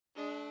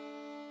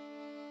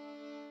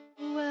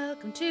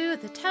Welcome to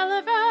the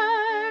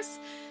Televerse,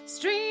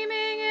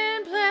 streaming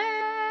in place.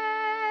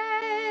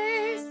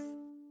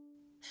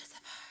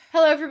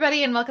 Hello,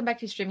 everybody, and welcome back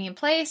to Streaming in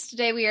Place.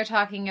 Today we are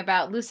talking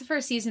about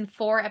Lucifer Season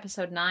 4,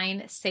 Episode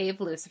 9, Save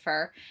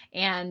Lucifer.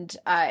 And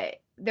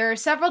there are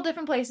several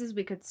different places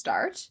we could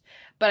start,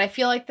 but I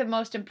feel like the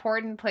most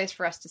important place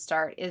for us to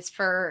start is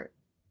for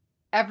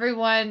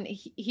everyone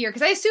here,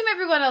 because I assume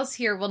everyone else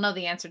here will know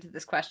the answer to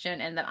this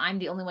question, and that I'm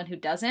the only one who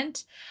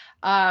doesn't.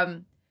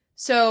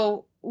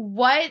 So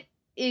what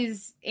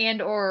is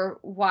and or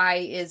why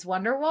is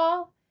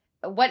Wonderwall?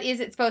 What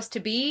is it supposed to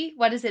be?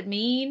 What does it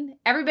mean?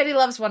 Everybody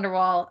loves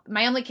Wonderwall.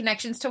 My only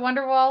connections to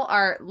Wonderwall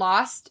are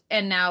Lost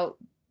and now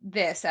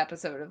this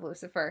episode of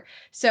Lucifer.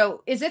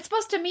 So is it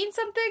supposed to mean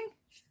something?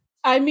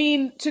 I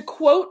mean, to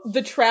quote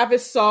the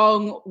Travis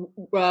song,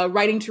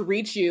 Writing to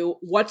Reach You,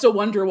 what's a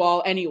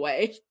Wonderwall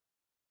anyway?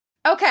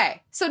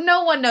 Okay, so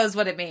no one knows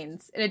what it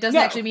means, and it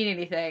doesn't actually mean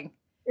anything.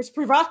 It's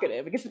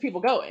provocative. It gets the people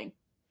going.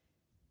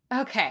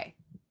 Okay.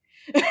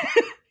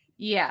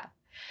 Yeah.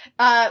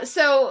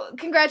 So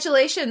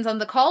congratulations on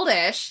the call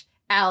dish,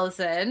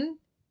 Allison.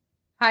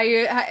 How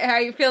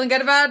you feeling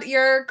good about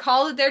your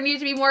call that there needs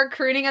to be more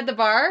crooning at the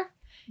bar?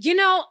 You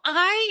know,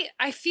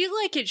 I feel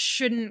like it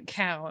shouldn't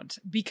count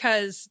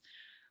because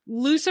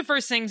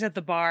Lucifer Sings at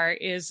the Bar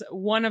is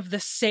one of the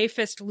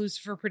safest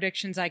Lucifer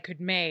predictions I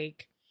could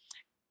make.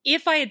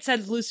 If I had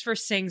said Lucifer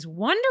Sings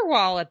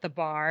Wonderwall at the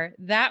bar,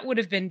 that would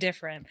have been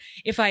different.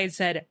 If I had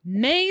said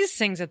Maze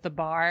Sings at the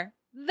Bar,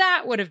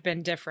 that would have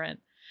been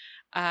different.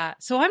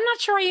 So I'm not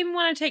sure I even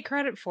want to take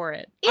credit for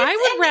it.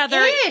 I would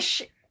rather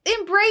ish.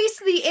 Embrace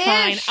the ish.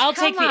 Fine, I'll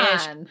take the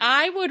ish.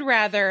 I would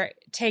rather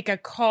take a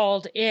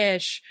called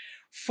ish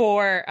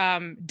for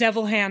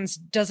Devil Hands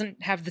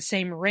doesn't have the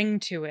same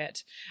ring to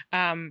it.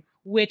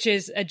 Which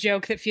is a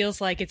joke that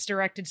feels like it's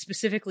directed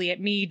specifically at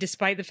me,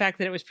 despite the fact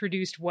that it was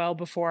produced well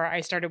before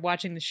I started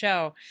watching the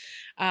show.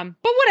 But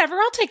whatever,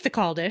 I'll take the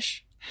call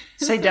dish.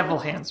 Say Devil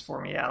Hands for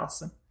me,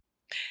 Allison.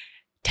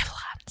 Devil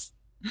Hands.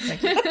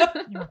 Thank you.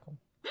 You're welcome.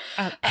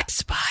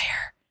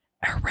 Expire.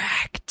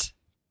 Erect.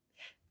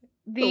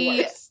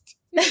 The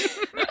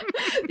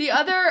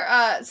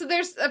other, so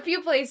there's a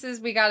few places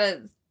we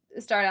gotta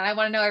start on. I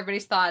want to know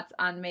everybody's thoughts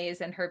on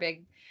Maze and her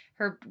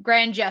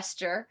grand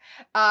gesture.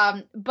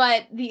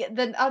 But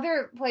the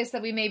other place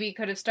that we maybe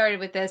could have started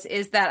with this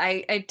is that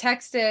I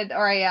texted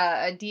or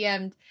I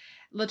DM'd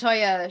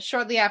LaToya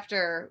shortly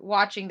after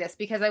watching this,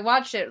 because I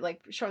watched it like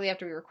shortly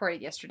after we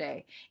recorded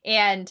yesterday.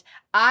 And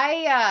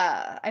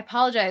I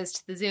apologized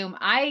to the Zoom.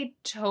 I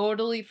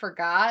totally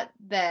forgot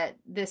that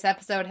this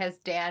episode has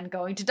Dan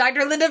going to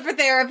Dr. Linda for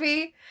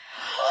therapy.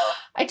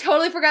 I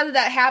totally forgot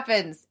that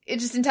happens. It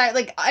just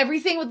like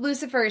everything with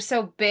Lucifer is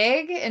so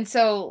big. And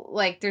so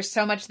like, there's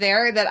so much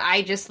there that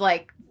I just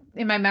like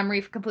in my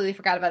memory completely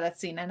forgot about that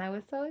scene. And I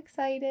was so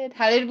excited.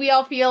 How did we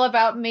all feel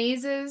about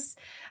Maze's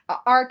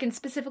arc and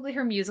specifically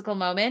her musical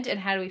moment? And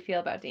how do we feel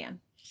about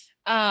Dan?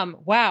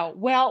 Wow.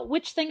 Well,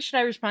 which thing should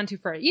I respond to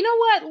first? You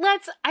know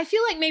what? I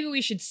feel like maybe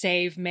we should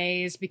save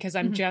Maze because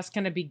I'm just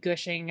going to be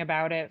gushing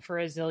about it for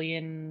a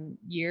zillion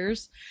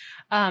years.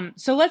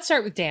 So let's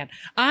start with Dan.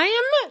 I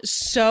am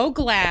so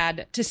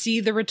glad to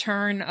see the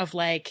return of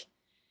like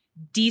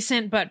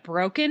decent but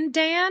broken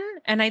Dan.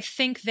 And I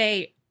think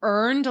they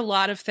earned a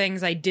lot of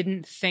things I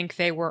didn't think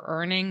they were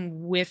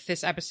earning with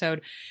this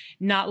episode,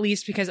 not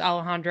least because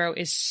Alejandro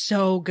is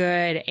so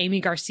good. Amy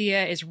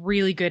Garcia is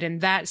really good in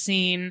that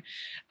scene.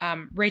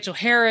 Rachel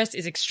Harris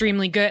is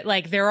extremely good.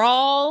 Like, they're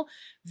all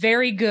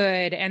very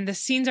good, and the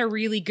scenes are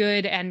really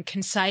good and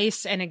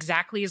concise and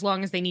exactly as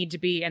long as they need to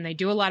be, and they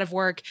do a lot of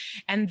work.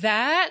 And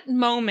that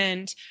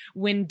moment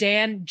when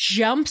Dan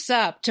jumps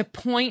up to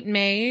point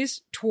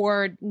Maze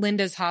toward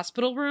Linda's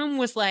hospital room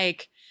was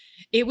like,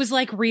 it was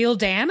like real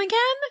Dan again.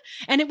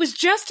 And it was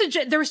just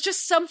there was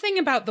just something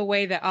about the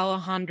way that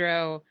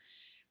Alejandro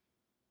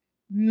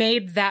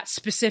made that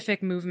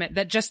specific movement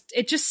that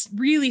it just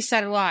really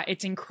said a lot.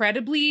 It's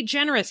incredibly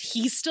generous.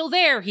 He's still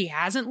there. He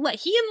hasn't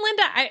he and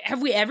Linda,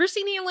 have we ever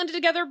seen he and Linda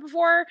together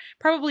before?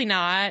 Probably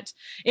not.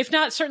 If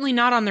not, certainly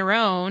not on their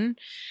own.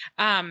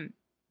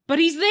 But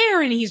he's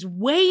there and he's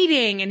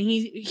waiting and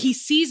he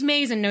sees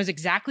Maze and knows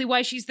exactly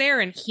why she's there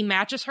and he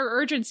matches her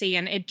urgency.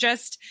 And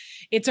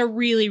it's a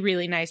really,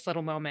 really nice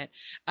little moment.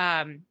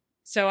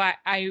 So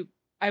I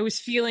was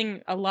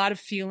feeling a lot of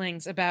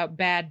feelings about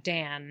Bad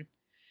Dan,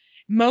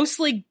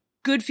 mostly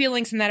good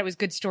feelings in that it was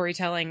good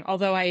storytelling.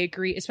 Although I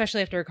agree,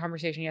 especially after a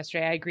conversation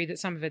yesterday, I agree that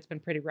some of it's been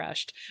pretty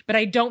rushed, but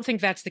I don't think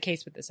that's the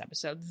case with this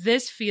episode.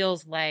 This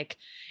feels like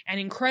an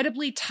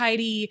incredibly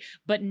tidy,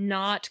 but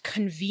not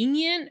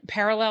convenient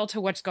parallel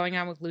to what's going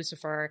on with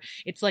Lucifer.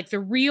 It's like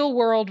the real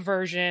world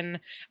version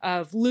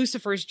of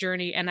Lucifer's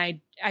journey. And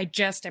I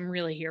just am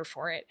really here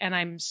for it. And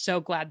I'm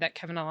so glad that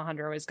Kevin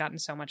Alejandro has gotten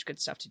so much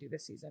good stuff to do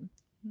this season.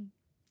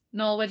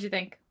 Noel, what'd you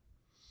think?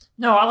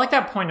 No, I like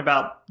that point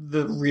about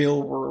the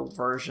real world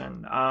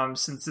version.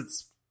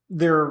 Since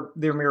they're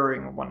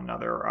mirroring one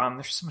another.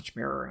 There's so much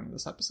mirroring in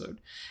this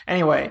episode.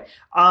 Anyway,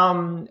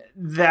 and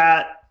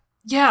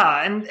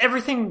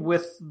everything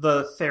with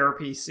the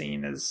therapy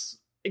scene is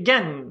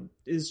again,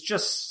 is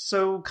just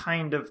so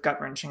kind of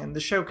gut-wrenching. And the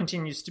show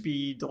continues to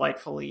be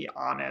delightfully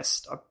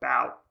honest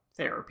about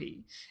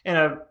therapy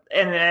and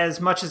as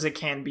much as it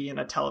can be in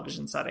a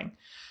television setting,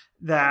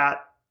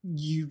 that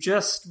you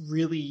just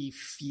really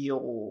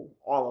feel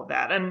all of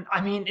that. And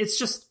I mean, it's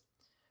just,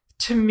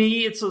 to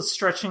me, it's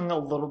stretching a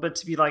little bit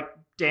to be like,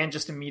 Dan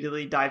just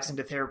immediately dives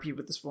into therapy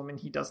with this woman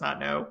he does not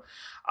know.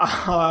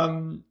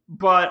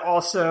 But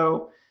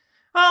also,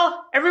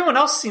 well, everyone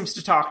else seems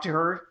to talk to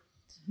her.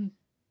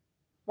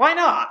 Why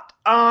not?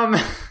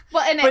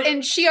 Well,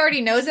 and she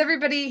already knows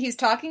everybody he's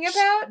talking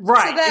about.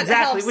 Right, so that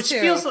exactly. helps Which too.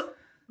 feels like,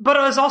 but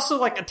it was also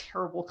like a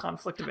terrible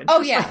conflict of interest.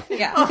 Oh, yeah,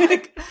 yeah.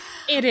 Like,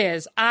 It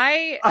is.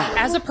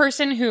 As a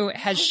person who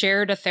has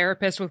shared a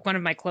therapist with one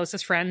of my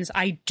closest friends,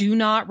 I do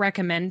not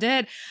recommend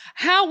it.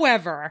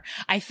 However,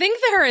 I think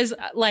there is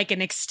like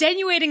an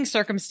extenuating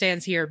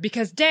circumstance here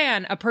because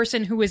Dan, a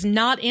person who is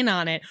not in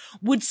on it,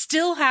 would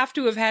still have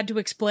to have had to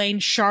explain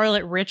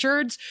Charlotte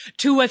Richards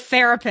to a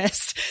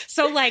therapist.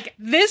 So like,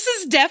 this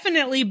is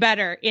definitely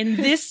better in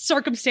this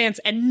circumstance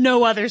and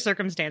no other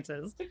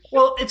circumstances.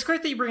 well, it's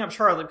great that you bring up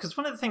Charlotte, because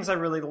one of the things I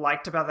really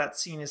liked about that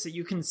scene is that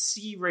you can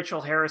see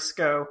Rachel Harris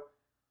go,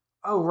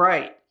 oh,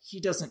 right, he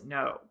doesn't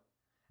know.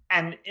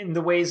 And in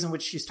the ways in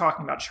which she's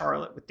talking about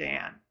Charlotte with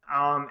Dan.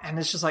 And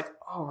it's just like,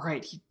 oh,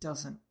 right, he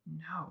doesn't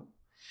know.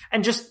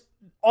 And just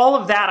all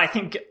of that, I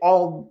think,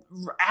 all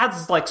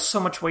adds like so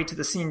much weight to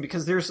the scene,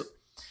 because there's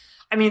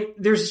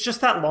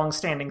just that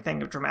long-standing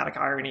thing of dramatic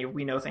irony.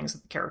 We know things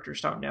that the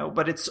characters don't know,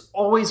 but it's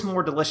always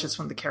more delicious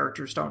when the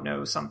characters don't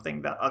know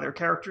something that other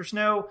characters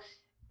know,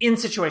 in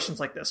situations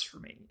like this, for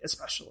me,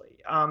 especially.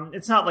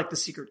 It's not like the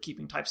secret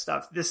keeping type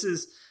stuff. This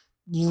is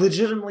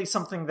legitimately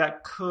something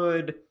that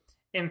could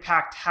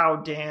impact how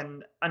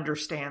Dan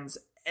understands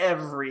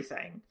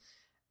everything,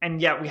 and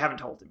yet we haven't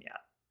told him yet.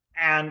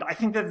 And I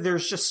think that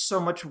there's just so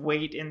much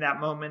weight in that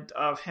moment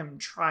of him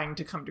trying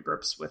to come to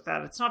grips with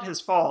that. It's not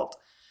his fault,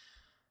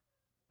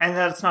 and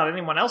that it's not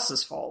anyone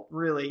else's fault,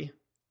 really.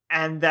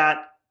 And that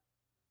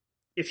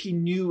if he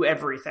knew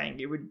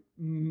everything, it would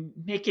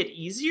make it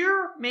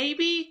easier,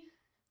 maybe?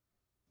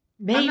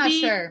 I'm not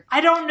sure. I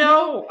don't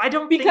know. I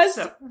don't Because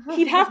think so.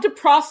 he'd have to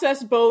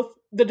process both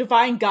the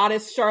divine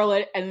goddess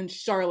Charlotte and then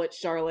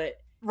Charlotte.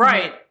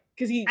 Right.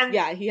 Because he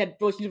had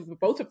relationships with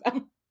both of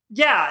them.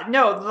 Yeah,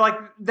 no, like,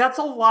 that's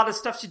a lot of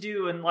stuff to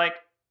do, and like,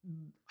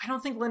 I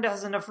don't think Linda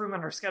has enough room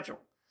on her schedule.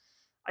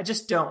 I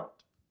just don't.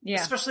 Yeah.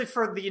 Especially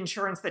for the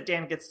insurance that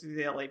Dan gets through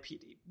the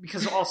LAPD,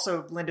 because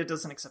also Linda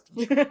doesn't accept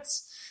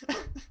insurance.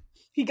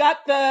 He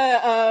got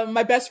the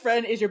my best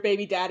friend is your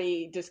baby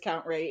daddy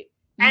discount rate.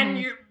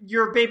 And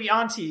your baby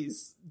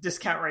auntie's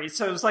discount rate,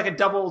 so it was like a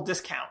double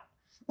discount.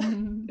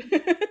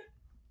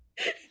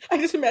 I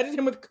just imagine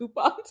him with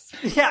coupons.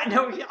 Yeah,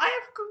 no, I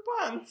have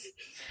coupons.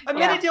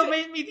 Amenadiel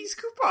made me these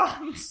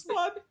coupons.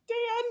 Love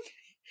Dan.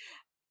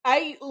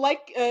 I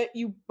like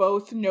you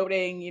both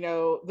noting,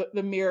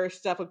 the mirror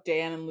stuff with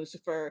Dan and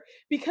Lucifer,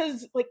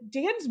 because like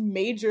Dan's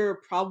major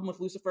problem with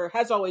Lucifer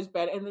has always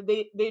been, and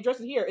they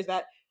address it here, is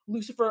that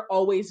Lucifer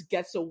always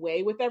gets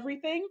away with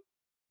everything.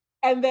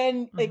 And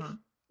then like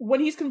when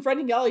he's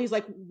confronting Yella, he's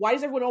like, why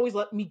does everyone always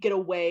let me get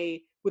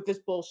away with this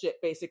bullshit,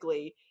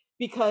 basically?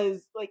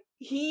 Because like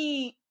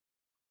he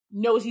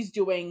knows he's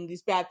doing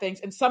these bad things,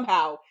 and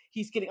somehow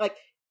he's getting, like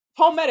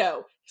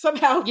Palmetto,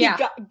 somehow he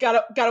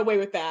got away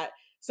with that.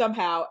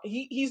 Somehow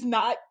he's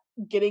not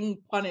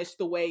getting punished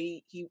the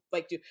way he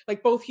like to.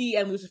 Like both he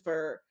and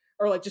Lucifer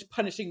are like just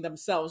punishing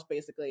themselves,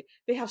 basically.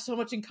 They have so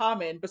much in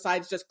common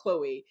besides just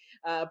Chloe.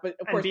 But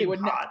of course they would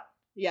not.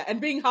 Yeah,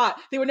 and being hot.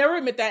 They would never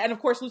admit that. And of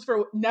course,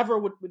 Lucifer never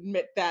would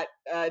admit that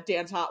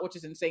Dan's hot, which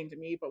is insane to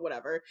me, but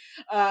whatever.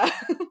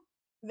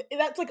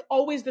 That's like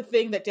always the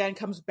thing that Dan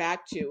comes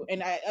back to.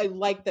 And I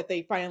like that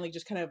they finally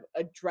just kind of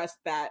address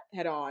that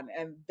head on.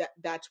 And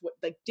that's what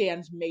like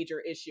Dan's major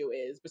issue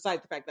is,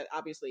 besides the fact that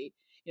obviously,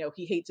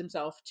 he hates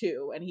himself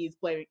too. And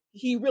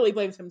he really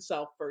blames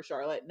himself for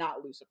Charlotte,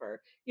 not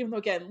Lucifer. Even though,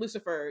 again,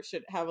 Lucifer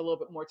should have a little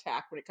bit more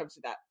tact when it comes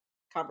to that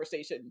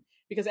conversation,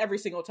 because every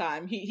single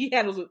time he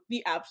handles it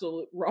the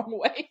absolute wrong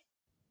way.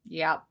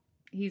 Yeah,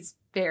 he's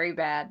very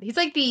bad. He's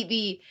like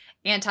the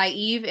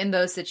anti-Eve in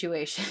those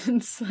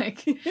situations.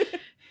 Like,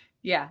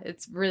 yeah,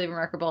 it's really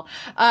remarkable.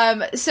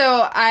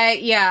 So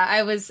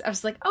I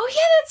was like, oh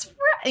yeah, that's right.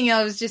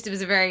 It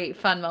was a very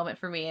fun moment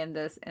for me in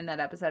that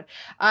episode.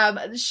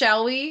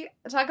 Shall we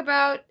talk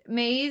about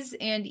Maze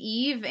and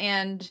Eve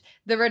and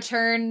the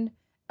return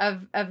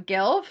of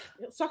Gilf?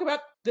 Let's talk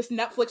about this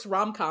Netflix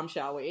rom-com,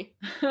 shall we?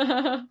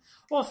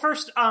 Well,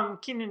 first,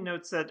 Keenan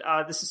notes that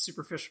this is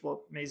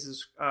superficial.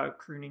 Maze's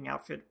crooning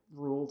outfit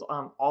ruled.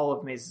 All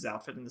of Maze's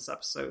outfit in this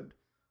episode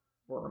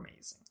were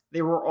amazing.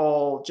 They were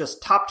all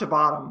just top to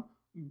bottom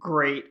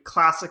great,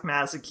 classic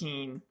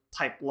Mazikeen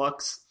type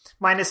looks,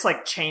 minus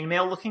like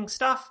chainmail looking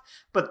stuff,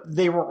 but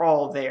they were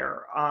all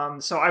there.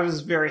 So I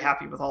was very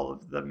happy with all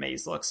of the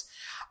Maze looks.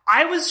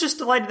 I was just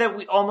delighted that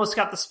we almost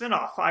got the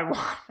spinoff I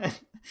wanted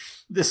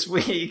this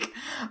week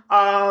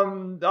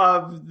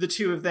of the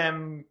two of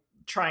them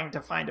trying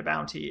to find a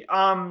bounty.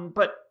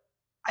 But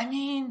I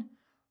mean,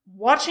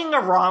 watching a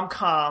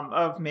rom-com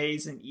of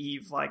Maze and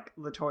Eve, like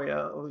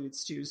LaToya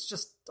alludes to, is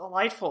just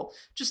delightful.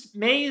 Just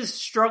Maze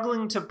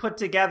struggling to put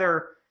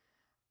together.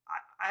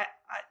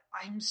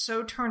 I'm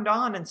so turned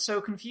on and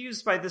so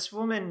confused by this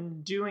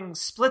woman doing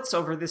splits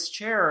over this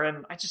chair,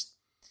 and this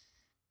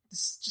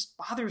just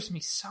bothers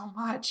me so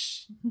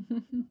much.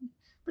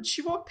 But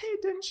she won't pay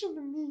attention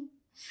to me.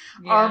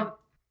 Yeah.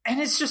 And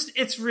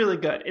it's really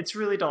good. It's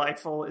really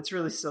delightful. It's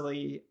really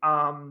silly.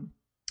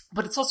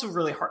 But it's also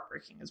really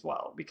heartbreaking as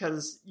well,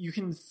 because you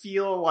can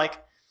feel like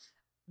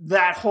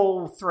that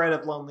whole thread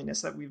of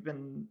loneliness that we've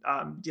been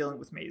dealing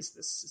with Maze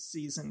this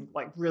season,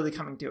 like really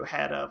coming to a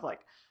head of like,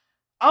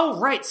 oh,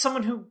 right,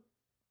 someone who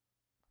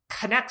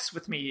connects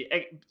with me,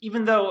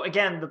 even though,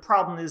 again, the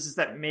problem is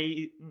that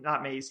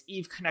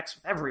Eve connects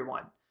with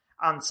everyone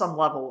on some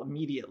level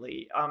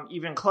immediately.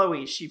 Even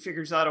Chloe, she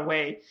figures out a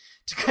way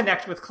to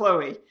connect with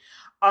Chloe.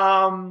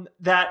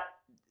 That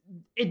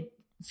it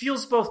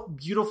feels both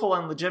beautiful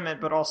and legitimate,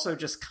 but also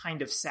just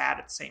kind of sad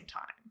at the same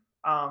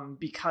time,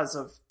 because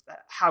of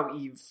how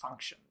Eve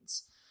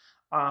functions.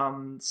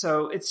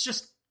 So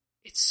it's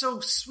so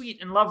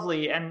sweet and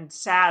lovely and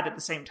sad at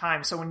the same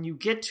time. So when you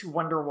get to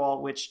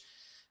Wonderwall, which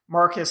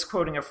Marcus,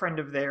 quoting a friend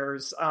of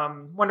theirs,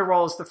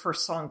 Wonderwall is the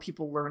first song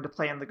people learn to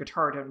play on the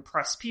guitar to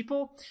impress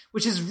people,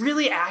 which is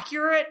really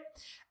accurate.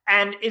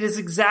 And it is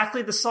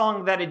exactly the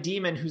song that a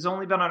demon who's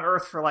only been on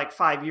Earth for like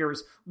 5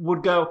 years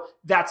would go,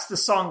 that's the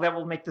song that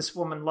will make this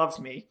woman love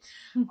me.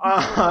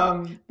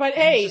 But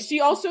hey, she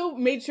also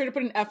made sure to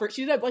put an effort.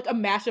 She did like a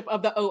mashup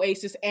of the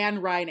Oasis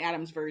and Ryan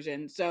Adams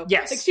version. So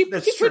yes, like, she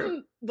put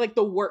in like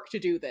the work to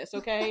do this,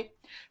 okay?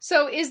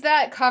 So is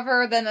that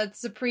cover then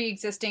it's a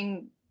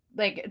pre-existing,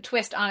 like,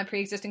 twist on a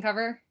pre-existing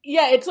cover?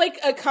 Yeah, it's like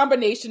a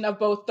combination of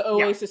both the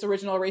Oasis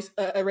original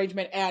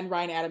arrangement and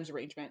Ryan Adams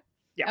arrangement.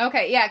 Yeah.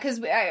 Okay, yeah, because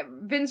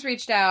Vince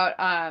reached out,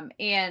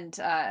 and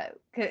so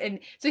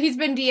he's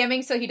been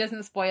DMing so he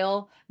doesn't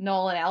spoil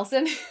Noel and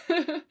Allison.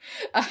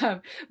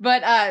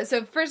 But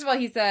so first of all,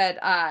 he said,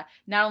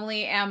 not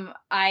only am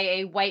I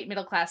a white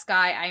middle-class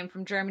guy, I am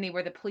from Germany,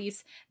 where the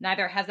police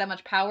neither has that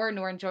much power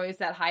nor enjoys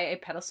that high a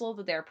pedestal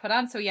that they're put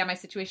on. So yeah, my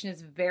situation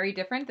is very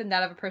different than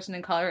that of a person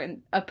of color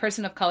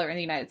in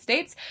the United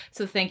States.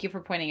 So thank you for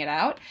pointing it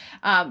out.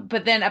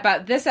 But then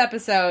about this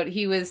episode,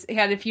 he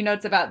had a few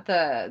notes about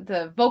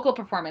the vocal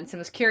performance and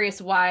was curious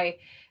why,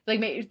 like,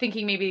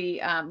 thinking maybe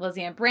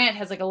Leslie Ann Brandt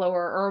has like a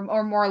lower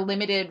or more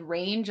limited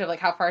range of like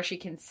how far she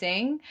can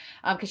sing,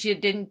 because she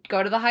didn't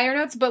go to the higher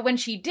notes, but when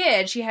she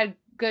did, she had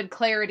good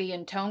clarity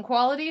and tone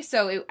quality.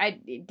 So I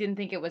didn't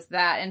think it was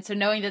that. And so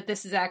knowing that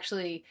this is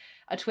actually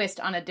a twist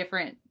on a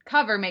different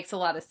cover makes a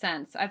lot of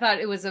sense. I thought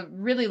it was a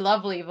really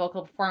lovely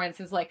vocal performance.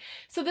 It's like,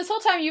 so this whole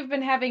time you've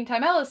been having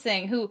Tymellis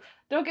sing, who,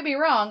 don't get me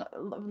wrong,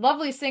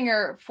 lovely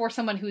singer for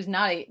someone who's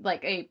not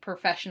a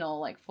professional,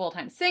 like,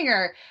 full-time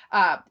singer,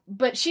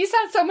 but she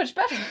sounds so much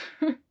better.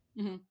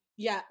 Mm-hmm.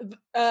 Yeah,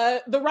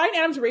 the Ryan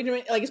Adams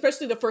arrangement, like,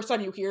 especially the first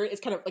time you hear it,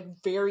 it's kind of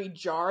like very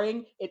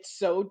jarring. It's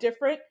so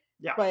different.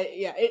 Yeah, but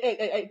yeah,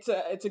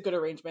 it's a good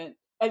arrangement.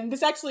 And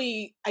this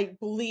actually, I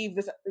believe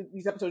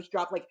these episodes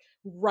dropped like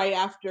right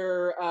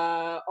after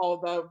all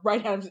the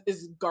Ryan Adams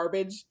is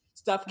garbage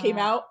stuff came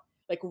out,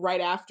 like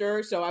right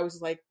after. So I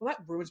was like, well,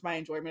 that ruins my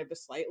enjoyment of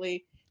this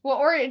slightly. Well,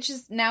 or it's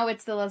just now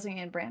it's the Leslie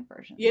Ann Brandt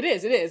version. It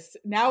is.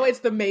 Now it's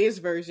the Maze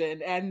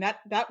version, and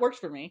that works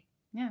for me.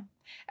 Yeah,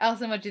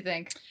 Allison, what do you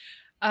think?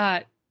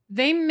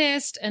 They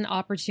missed an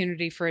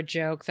opportunity for a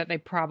joke that they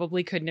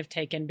probably couldn't have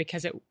taken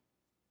because it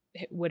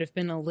would have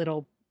been a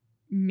little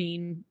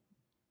mean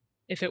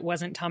if it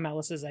wasn't Tom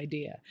Ellis's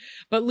idea.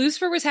 But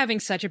Lucifer was having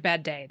such a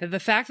bad day that the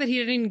fact that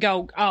he didn't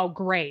go, oh,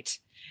 great,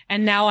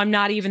 and now I'm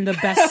not even the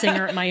best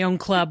singer at my own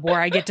club where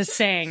I get to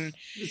sing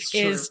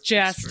is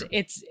just,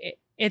 it's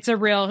a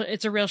real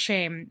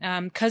shame.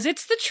 'Cause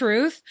it's the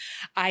truth.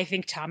 I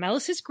think Tom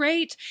Ellis is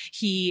great.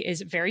 He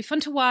is very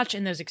fun to watch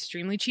in those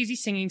extremely cheesy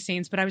singing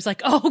scenes, but I was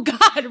like, oh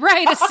God,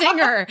 right, a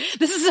singer.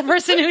 This is a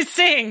person who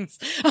sings.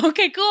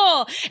 Okay,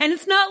 cool. And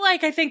it's not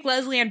like I think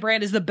Leslie Ann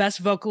Brandt is the best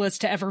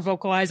vocalist to ever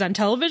vocalize on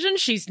television.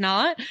 She's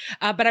not.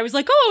 But I was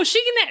like, oh,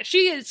 she's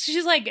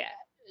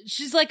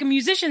like a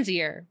musician's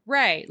ear.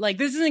 Right. Like,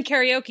 this isn't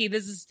karaoke.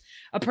 This is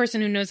a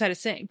person who knows how to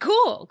sing.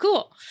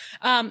 Cool.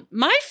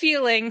 My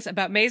feelings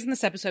about Maze in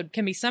this episode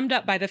can be summed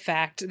up by the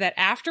fact that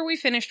after we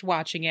finished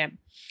watching it,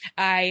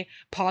 I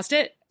paused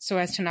it so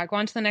as to not go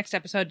on to the next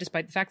episode,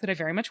 despite the fact that I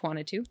very much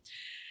wanted to.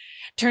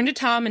 Turned to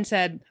Tom and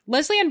said,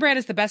 Leslie Ann Brandt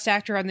is the best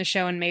actor on the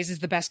show and Maze is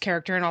the best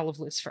character in all of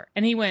Lucifer.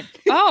 And he went,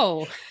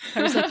 oh.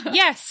 I was like,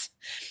 yes,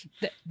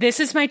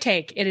 this is my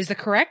take. It is the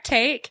correct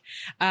take.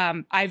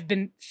 I've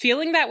been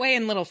feeling that way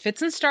in little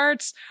fits and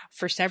starts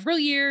for several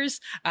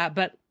years,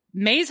 but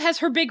Maze has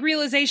her big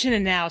realization,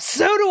 and now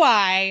so do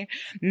I.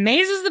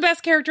 Maze is the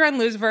best character on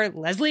Lucifer.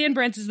 Leslie Ann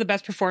Brandt is the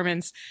best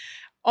performance.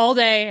 All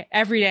day,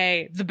 every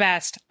day, the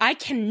best. I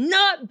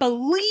cannot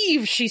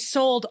believe she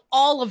sold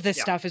all of this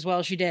stuff as well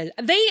as she did.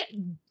 They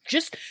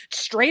just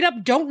straight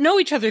up don't know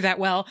each other that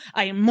well.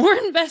 I am more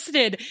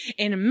invested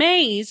in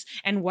Maze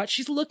and what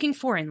she's looking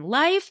for in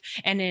life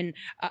and in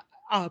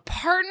a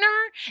partner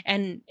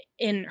and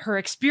in her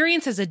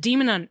experience as a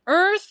demon on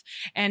Earth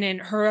and in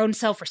her own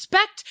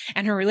self-respect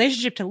and her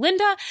relationship to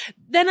Linda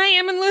than I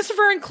am in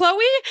Lucifer and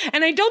Chloe.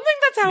 And I don't think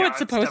that's how it's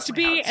supposed to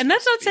be. And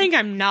that's not saying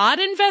I'm not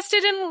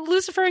invested in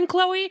Lucifer and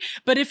Chloe,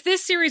 but if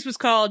this series was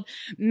called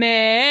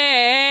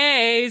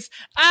Maze,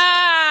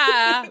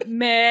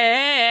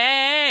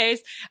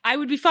 Maze, I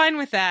would be fine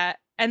with that.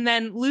 And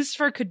then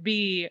Lucifer could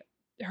be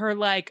her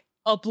like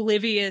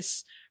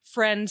oblivious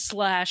friend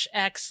 /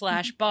 ex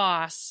 /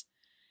 boss.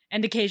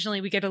 And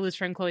occasionally we get a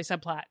Lucifer and Chloe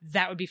subplot.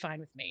 That would be fine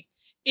with me.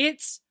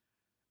 It's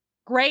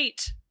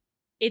great.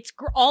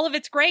 All of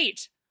it's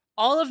great.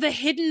 All of the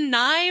hidden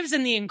knives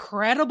and the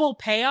incredible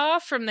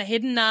payoff from the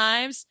hidden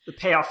knives. The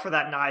payoff for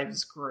that knife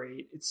is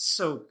great. It's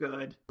so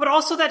good. But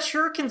also that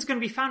shuriken's going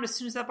to be found as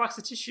soon as that box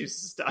of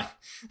tissues is done.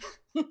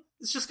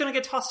 It's just going to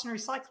get tossed in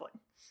recycling.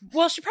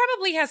 Well, she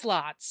probably has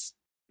lots.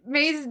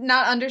 May's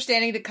not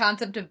understanding the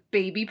concept of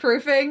baby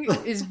proofing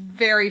is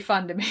very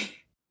fun to me.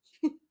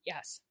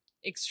 Yes.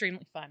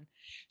 Extremely fun.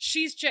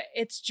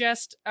 It's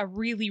just a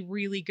really,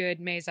 really good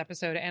Maze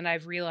episode, and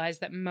I've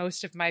realized that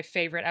most of my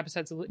favorite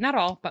episodes of, not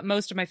all, but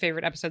most of my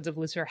favorite episodes of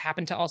Lucifer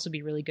happen to also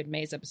be really good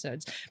Maze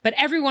episodes. But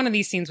every one of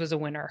these scenes was a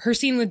winner. Her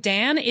scene with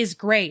Dan is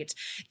great.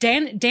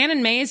 Dan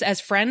and Maze as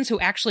friends who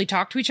actually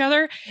talk to each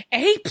other,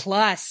 A+.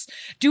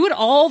 Do it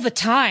all the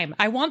time.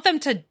 I want them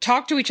to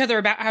talk to each other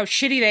about how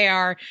shitty they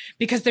are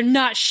because they're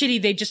not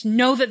shitty. They just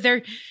know that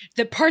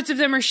that parts of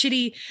them are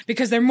shitty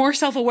because they're more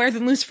self-aware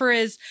than Lucifer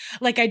is.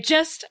 Like,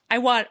 I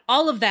want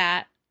all of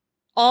that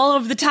all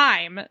of the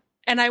time.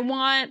 And I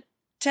want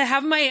to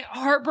have my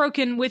heart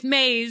broken with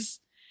Maze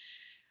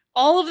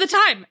all of the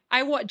time.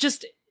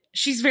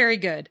 She's very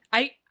good.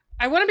 I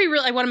want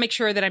to make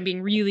sure that I'm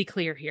being really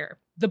clear here.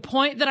 The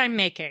point that I'm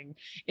making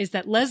is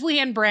that Leslie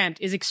Ann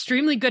Brandt is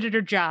extremely good at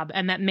her job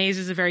and that Maze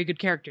is a very good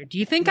character. Do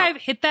you think I've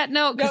hit that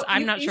note? Because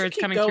I'm not sure it's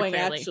coming through clearly.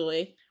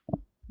 Actually.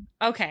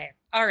 Okay.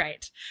 All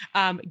right.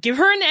 Give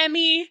her an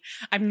Emmy.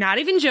 I'm not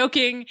even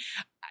joking.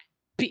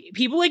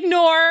 People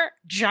ignore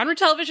genre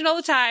television all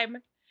the time.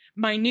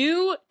 My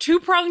new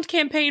 2-pronged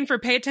campaign for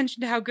pay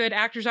attention to how good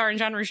actors are in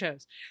genre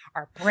shows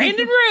are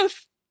Brandon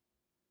Ruth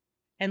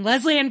and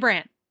Leslie Ann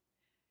Brandt.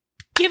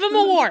 Give them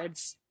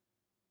awards.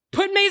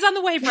 Put Maze on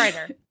the Wave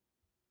Rider.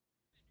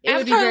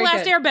 Avatar: The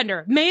Last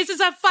Airbender. Maze is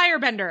a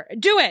firebender.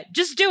 Do it.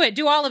 Just do it.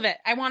 Do all of it.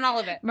 I want all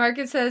of it.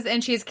 Marcus says,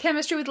 and she has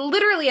chemistry with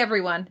literally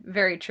everyone.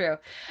 Very true.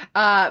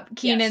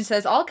 Keenan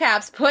says, all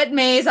caps, put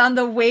Maze on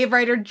the Wave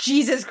Rider.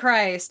 Jesus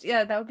Christ.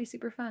 Yeah, that would be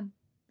super fun.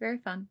 Very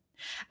fun.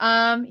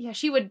 Yeah,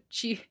 she would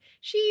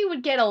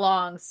get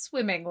along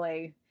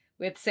swimmingly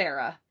with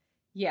Sarah.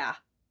 Yeah,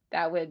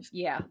 that would,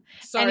 yeah.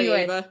 Sorry,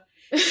 anyway. Ava.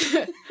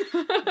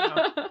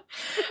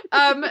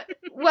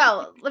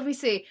 Well, let me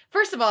see.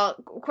 First of all,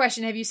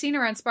 question: have you seen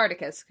her on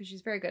Spartacus? Because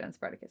she's very good on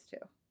Spartacus too.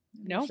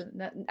 No,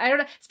 I don't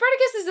know.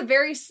 Spartacus is a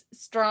very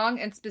strong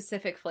and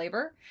specific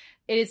flavor.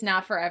 It is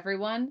not for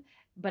everyone,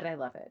 but I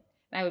love it.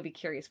 I would be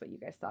curious what you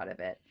guys thought of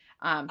it.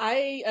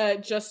 I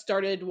just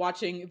started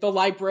watching The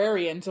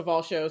Librarians of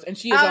all shows, and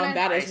she is on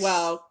that as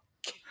well.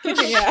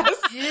 Yes.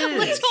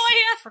 LaToya.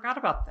 I forgot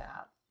about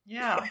that.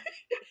 Yeah.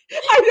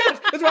 I know.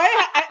 That's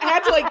why I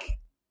had to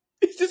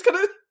just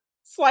gonna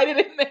slide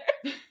it in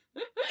there.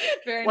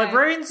 Very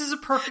Librarians nice. is a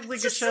perfectly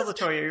good show,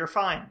 LaToya. You're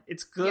fine.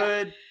 It's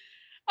good. Yeah.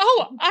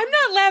 Oh, I'm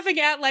not laughing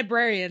at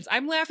Librarians.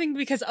 I'm laughing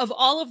because of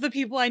all of the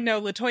people I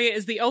know, LaToya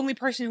is the only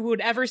person who would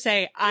ever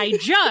say, I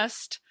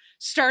just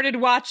started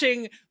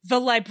watching The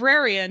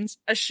Librarians,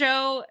 a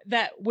show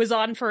that was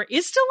on for,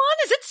 is still on?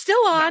 Is it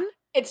still on? No,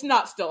 it's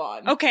not still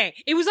on. Okay.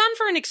 It was on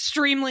for an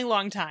extremely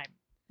long time.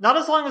 Not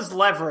as long as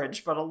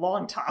Leverage, but a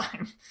long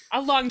time.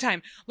 A long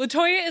time.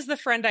 LaToya is the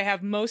friend I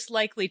have most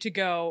likely to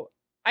go,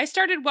 I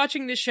started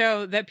watching this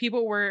show that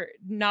people were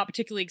not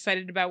particularly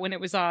excited about when it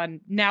was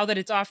on, now that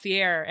it's off the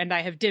air, and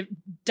I have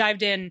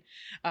dived in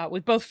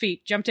with both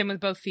feet, jumped in with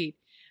both feet.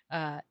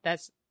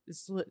 This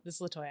is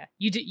LaToya.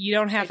 You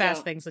don't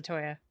half-ass things,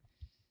 LaToya.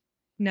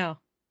 No.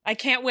 I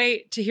can't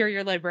wait to hear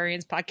your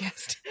Librarians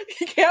podcast.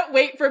 I can't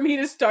wait for me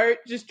to start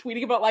just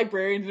tweeting about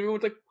librarians. And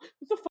everyone's like,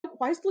 what the fuck?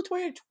 Why is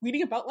LaToya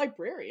tweeting about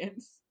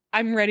librarians?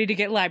 I'm ready to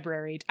get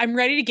libraried. I'm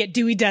ready to get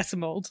Dewey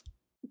Decimaled.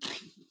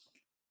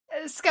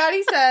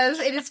 Scottie says,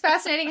 it is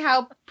fascinating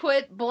how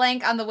put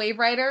blank on the Wave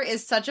Rider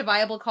is such a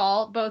viable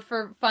call, both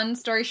for fun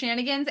story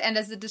shenanigans and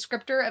as a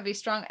descriptor of a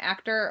strong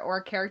actor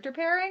or character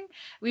pairing.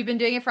 We've been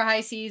doing it for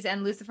High Seas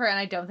and Lucifer, and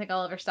I don't think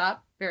I'll ever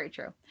stop. Very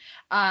true.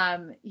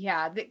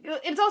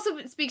 It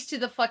also speaks to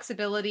the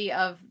flexibility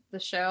of the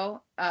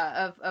show,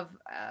 of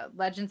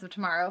Legends of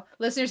Tomorrow.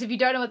 Listeners, if you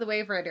don't know what the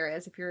Wave Rider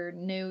is, if you're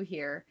new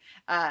here,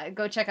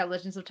 go check out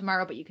Legends of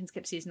Tomorrow, but you can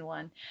skip season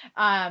 1.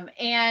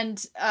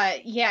 And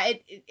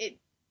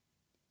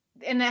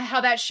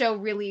how that show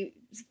really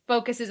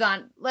focuses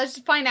on, let's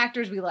find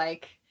actors we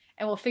like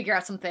and we'll figure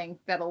out something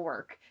that'll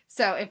work.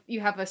 So if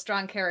you have a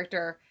strong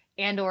character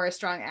and or a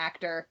strong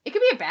actor, it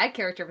could be a bad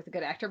character with a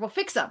good actor. We'll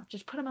fix them.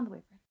 Just put them on the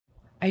Wave Rider.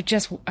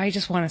 I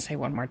just want to say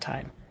one more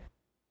time.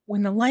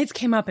 When the lights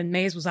came up and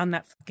Maze was on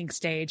that fucking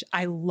stage,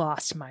 I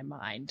lost my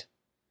mind.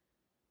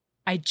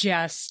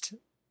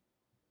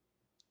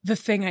 the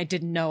thing I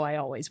didn't know I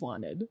always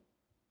wanted.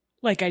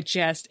 Like,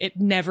 it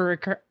never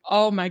occurred.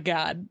 Oh my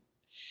God.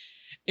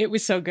 It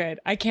was so good.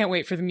 I can't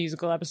wait for the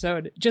musical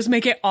episode. Just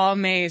make it all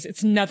Maze.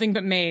 It's nothing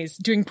but Maze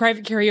doing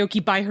private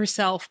karaoke by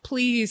herself.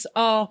 Please.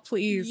 Oh,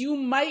 please. You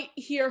might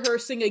hear her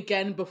sing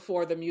again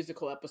before the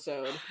musical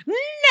episode.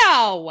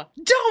 No!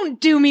 Don't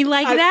do me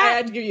like that. I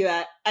had to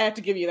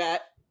give you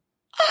that.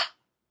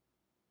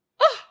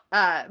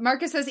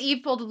 Marcus says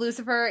Eve pulled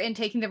Lucifer in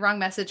taking the wrong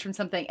message from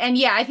something. And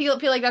yeah, I feel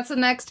like that's the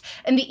next,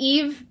 and the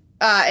Eve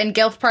and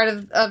Gelf part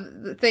of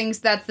the things,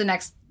 that's the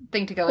next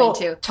thing to go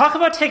into. Talk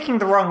about taking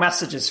the wrong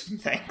messages from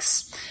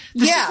things.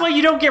 This is why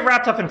you don't get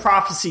wrapped up in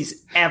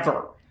prophecies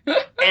ever.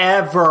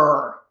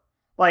 Ever.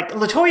 Like,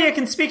 LaToya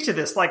can speak to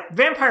this. Like,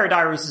 Vampire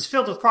Diaries is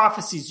filled with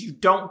prophecies you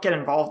don't get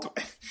involved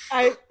with.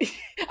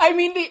 I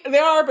mean, they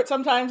are, but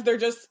sometimes they're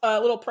just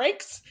little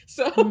pranks,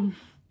 so...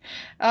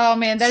 Oh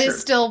man, that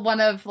is still one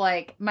of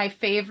like my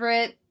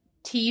favorite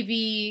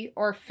TV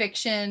or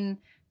fiction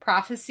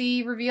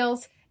prophecy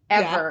reveals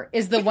ever,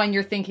 is the one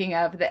you're thinking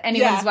of. That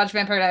anyone who's watched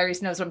Vampire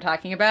Diaries knows what I'm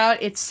talking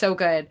about. It's so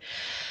good.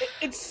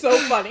 It's so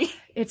funny.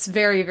 It's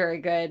very, very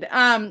good.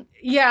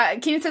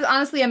 Keenan says,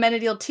 honestly,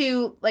 Amenadiel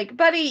too. Like,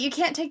 buddy, you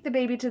can't take the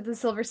baby to the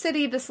Silver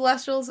City. The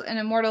Celestials and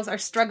Immortals are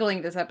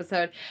struggling this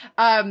episode.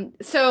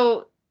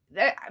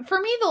 For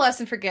me, the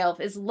lesson for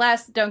Gelf is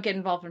less don't get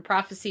involved in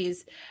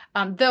prophecies,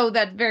 though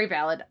that's very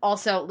valid.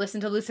 Also, listen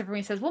to Lucifer when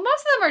he says, well,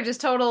 most of them are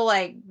just total,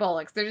 like,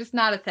 bullocks. They're just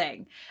not a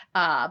thing.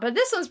 But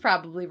this one's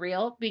probably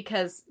real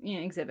because,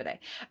 Exhibit A.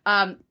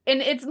 And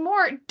it's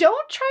more,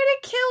 don't try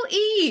to kill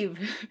Eve.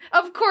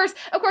 Of course,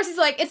 he's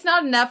like, it's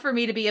not enough for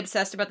me to be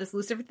obsessed about this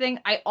Lucifer thing.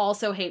 I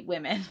also hate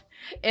women.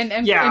 And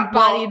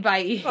embodied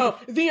by Eve. Oh,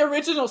 the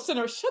original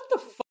sinner. Shut the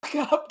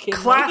fuck up, kid.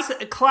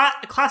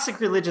 Classic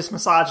religious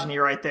misogyny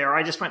right there.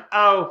 I just went,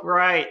 oh,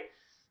 right.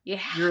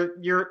 Yeah.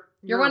 You're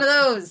one of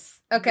those.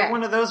 Okay. You're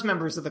one of those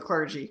members of the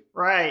clergy.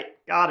 Right.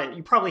 Got it.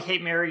 You probably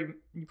hate Mary.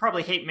 You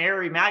probably hate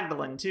Mary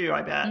Magdalene too,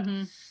 I bet.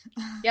 Mm-hmm.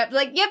 Yep.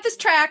 This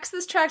tracks.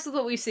 This tracks with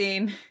what we've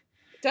seen.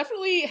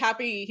 Definitely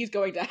happy he's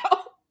going to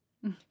hell.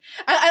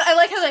 I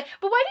like how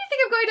but why do you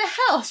think I'm going to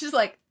hell? She's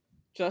like,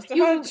 just a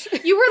hunch.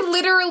 You were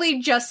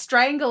literally just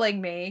strangling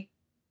me,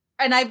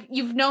 and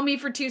you've known me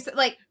for 2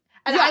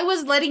 I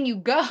was letting you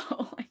go.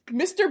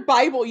 Mr.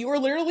 Bible, you were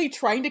literally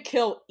trying to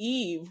kill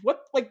Eve. What?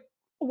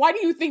 Why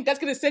do you think that's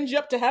going to send you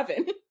up to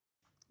heaven?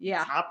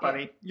 Yeah, it's not,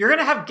 buddy. You're going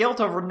to have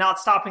guilt over not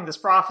stopping this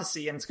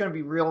prophecy, and it's going to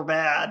be real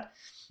bad.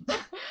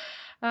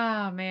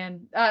 Oh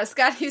man,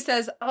 Scottie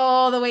says,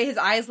 "Oh, the way his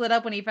eyes lit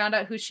up when he found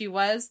out who she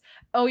was.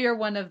 Oh, you're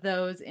one of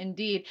those,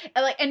 indeed."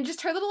 And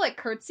just her little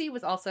curtsy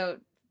was also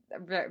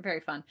very, very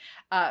fun.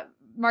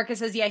 Marcus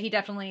says, yeah, he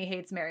definitely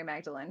hates Mary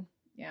Magdalene.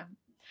 Yeah.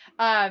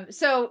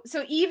 So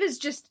Eve is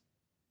just,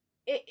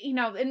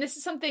 and this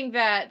is something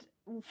that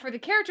for the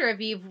character of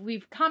Eve,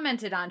 we've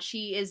commented on.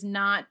 She is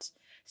not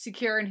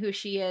secure in who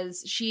she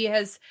is. She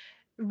has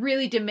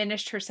really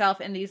diminished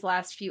herself in these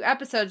last few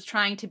episodes,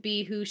 trying to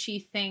be who she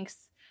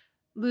thinks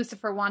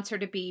Lucifer wants her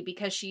to be,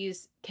 because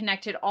she's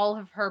connected all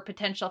of her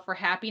potential for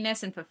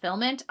happiness and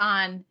fulfillment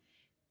on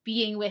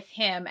being with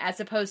him, as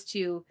opposed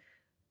to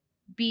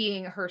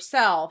being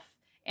herself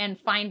and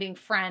finding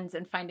friends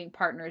and finding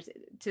partners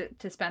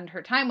to spend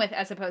her time with,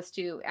 as opposed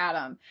to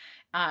Adam.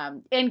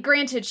 And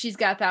granted, she's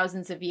got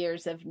thousands of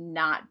years of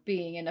not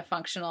being in a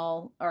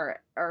functional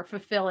or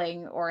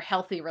fulfilling or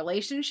healthy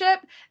relationship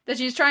that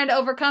she's trying to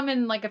overcome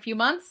in a few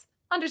months.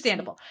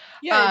 Understandable.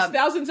 Yeah, it's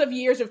thousands of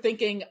years of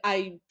thinking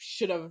I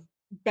should have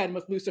been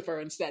with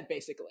Lucifer instead,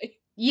 basically.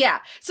 Yeah.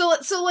 So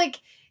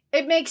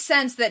it makes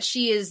sense that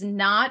she is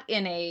not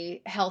in a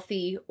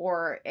healthy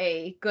or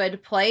a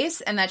good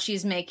place, and that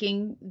she's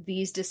making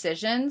these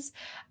decisions.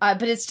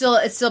 But it's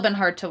still been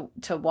hard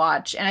to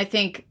watch. And I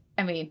think,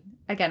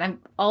 again,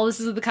 all this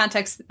is in the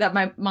context that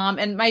my mom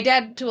and my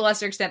dad to a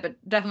lesser extent, but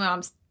definitely my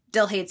mom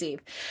still hates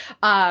Eve.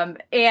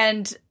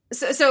 And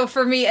so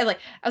for me, I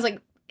was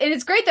like, and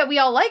it's great that we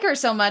all like her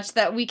so much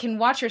that we can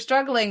watch her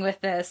struggling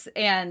with this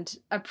and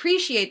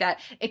appreciate that,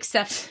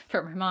 except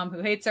for my mom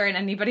who hates her and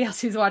anybody else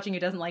who's watching who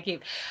doesn't like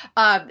Eve.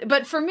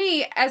 But for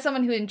me, as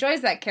someone who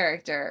enjoys that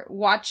character,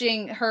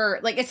 watching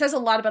her, it says a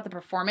lot about the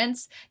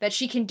performance that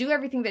she can do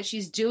everything that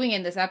she's doing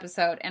in this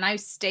episode. And I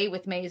stay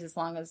with Maze as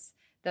long as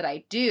that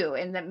I do.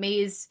 And that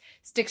Maze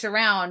sticks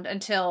around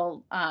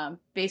until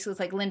basically it's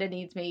like, Linda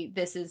needs me.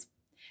 This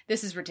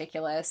is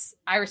ridiculous.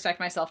 I respect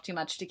myself too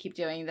much to keep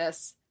doing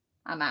this.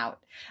 I'm out.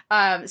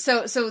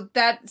 So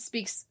that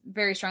speaks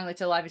very strongly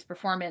to Livy's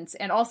performance,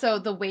 and also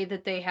the way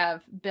that they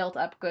have built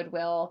up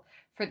goodwill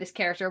for this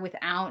character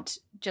without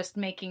just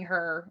making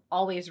her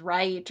always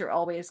right or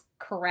always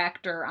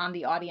correct or on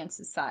the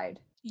audience's side.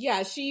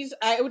 Yeah,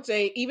 I would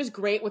say Eve is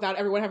great without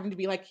everyone having to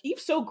be like,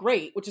 Eve's so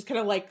great, which is kind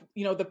of like,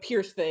 the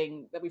Pierce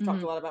thing that we've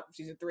talked a lot about from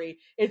season 3.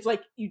 It's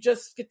like, you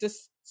just get to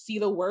see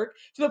the work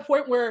to the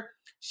point where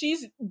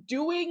she's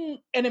doing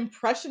an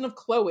impression of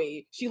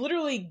Chloe. She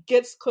literally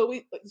gets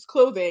Chloe's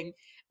clothing,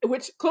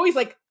 which Chloe's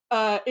like,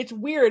 it's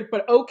weird,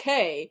 but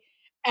okay.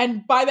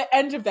 And by the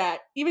end of that,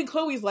 even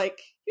Chloe's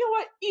like, you know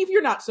what, Eve,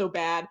 you're not so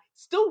bad.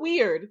 Still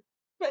weird,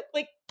 but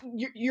like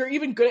you're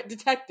even good at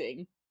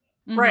detecting.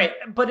 Right.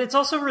 But it's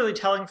also really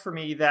telling for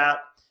me that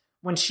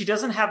when she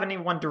doesn't have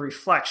anyone to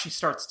reflect, she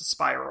starts to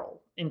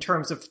spiral in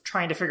terms of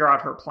trying to figure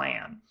out her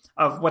plan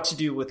of what to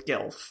do with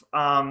Gilf.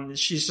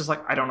 She's just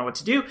like, I don't know what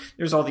to do.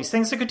 There's all these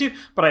things I could do,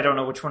 but I don't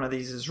know which one of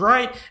these is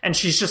right. And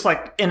she's just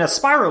like in a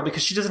spiral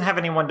because she doesn't have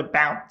anyone to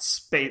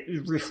bounce,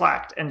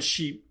 reflect. And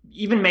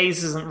even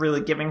Maze isn't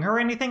really giving her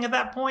anything at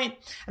that point.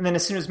 And then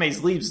as soon as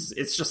Maze leaves,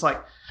 it's just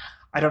like,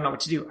 I don't know what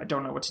to do. I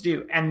don't know what to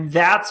do. And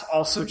that's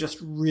also just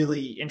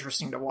really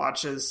interesting to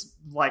watch, is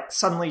like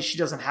suddenly she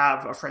doesn't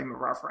have a frame of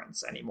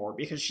reference anymore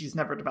because she's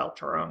never developed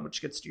her own,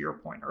 which gets to your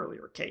point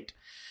earlier, Kate.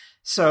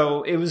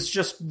 So it was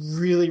just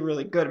really,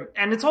 really good.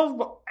 And it's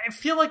all, I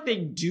feel like they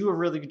do a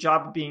really good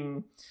job of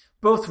being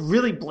both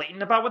really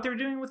blatant about what they're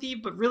doing with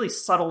Eve, but really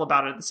subtle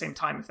about it at the same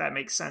time, if that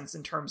makes sense,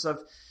 in terms of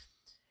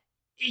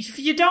if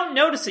you don't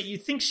notice it, you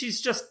think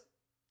she's just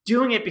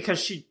doing it because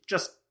she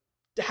just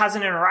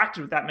hasn't interacted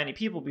with that many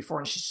people before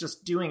and she's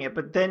just doing it.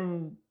 But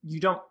then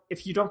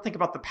if you don't think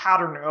about the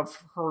pattern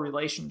of her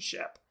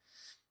relationship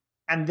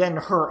and then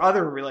her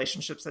other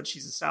relationships that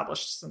she's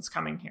established since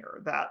coming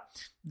here, that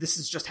this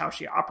is just how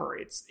she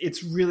operates,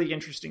 it's really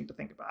interesting to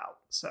think about.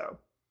 So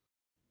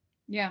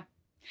yeah,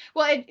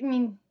 well, I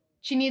mean,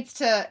 she needs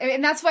to,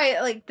 and that's why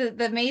like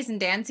the Maze and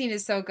Dan scene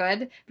is so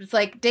good. But it's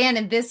like, Dan,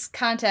 in this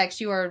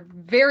context, you are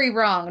very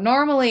wrong.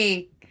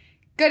 Normally,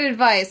 good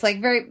advice,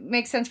 like very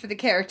makes sense for the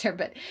character,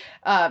 but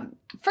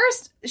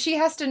first she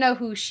has to know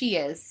who she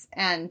is,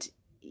 and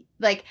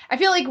like I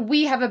feel like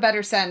we have a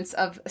better sense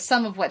of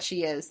some of what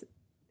she is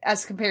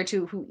as compared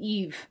to who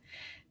Eve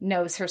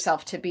knows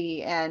herself to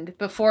be, and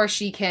before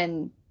she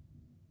can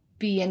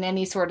be in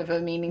any sort of a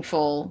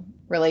meaningful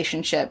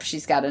relationship,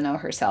 she's got to know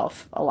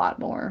herself a lot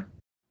more.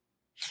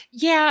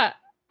 Yeah,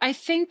 I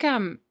think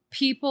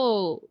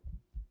people,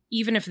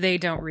 even if they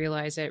don't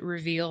realize it,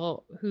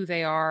 reveal who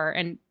they are,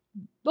 and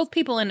both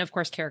people and, of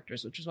course,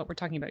 characters, which is what we're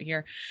talking about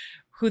here,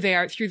 who they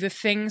are through the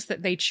things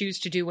that they choose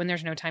to do when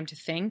there's no time to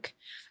think.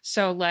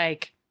 So,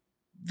 like,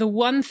 the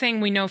one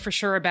thing we know for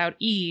sure about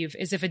Eve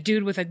is if a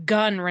dude with a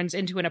gun runs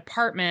into an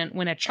apartment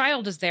when a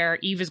child is there,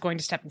 Eve is going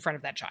to step in front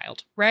of that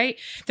child, right?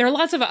 There are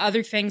lots of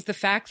other things. The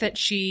fact that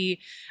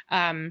she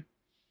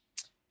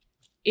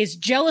is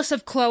jealous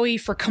of Chloe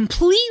for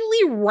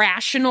completely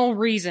rational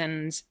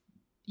reasons,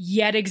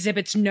 yet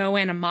exhibits no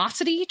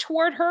animosity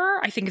toward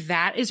her. I think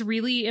that is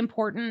really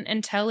important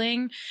and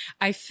telling.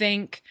 I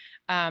think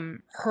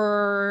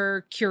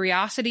her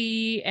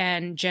curiosity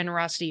and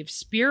generosity of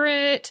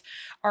spirit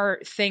are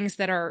things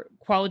that are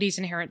qualities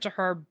inherent to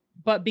her.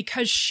 But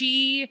because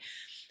she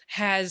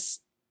has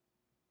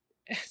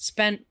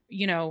spent,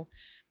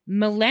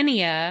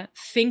 millennia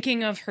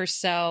thinking of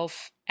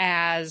herself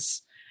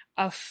as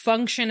a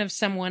function of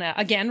someone,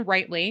 again,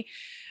 rightly,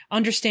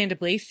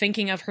 understandably,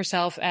 thinking of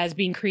herself as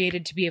being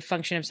created to be a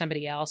function of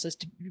somebody else,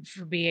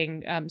 for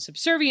being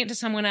subservient to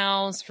someone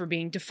else, for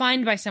being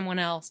defined by someone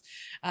else.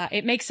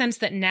 It makes sense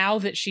that now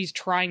that she's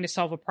trying to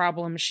solve a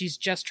problem, she's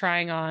just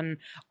trying on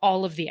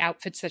all of the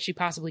outfits that she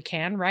possibly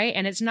can, right?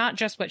 And it's not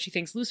just what she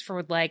thinks Lucifer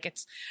would like,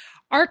 it's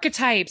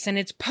archetypes, and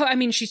it's,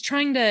 she's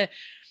trying to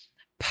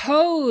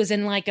pose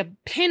in like a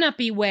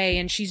pin-uppy way,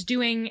 and she's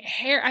doing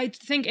hair. I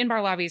think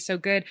Inbar Lavi is so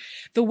good.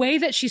 The way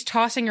that she's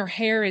tossing her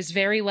hair is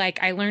very like,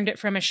 I learned it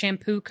from a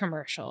shampoo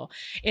commercial.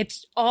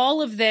 It's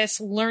all of this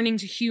learning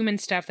to human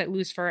stuff that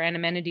Lucifer and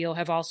Amenadiel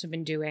have also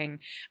been doing,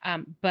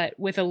 but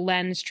with a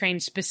lens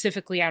trained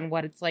specifically on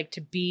what it's like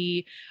to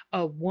be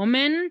a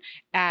woman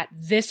at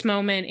this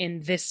moment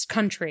in this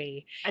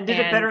country. And did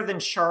it better than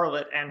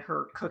Charlotte and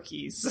her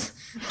cookies.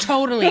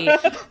 Totally.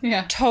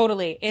 Yeah.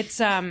 Totally.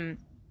 It's,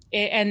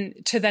 and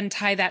to then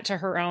tie that to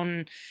her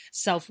own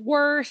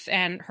self-worth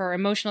and her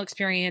emotional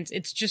experience,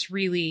 it's just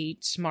really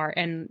smart.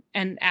 And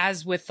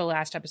as with the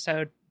last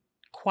episode,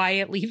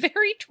 quietly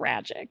very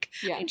tragic.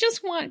 Yeah. I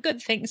just want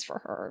good things for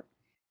her.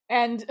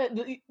 And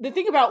the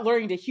thing about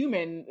learning to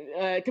human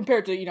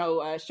compared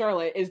to,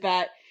 Charlotte, is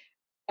that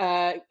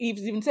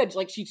Eve's even said,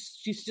 like, she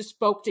just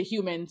spoke to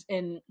humans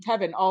in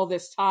heaven all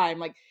this time.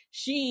 Like,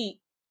 she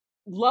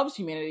loves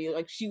humanity,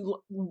 like she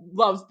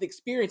loves the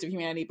experience of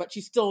humanity, but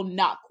she's still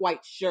not quite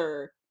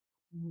sure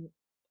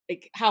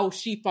like how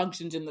she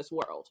functions in this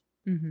world.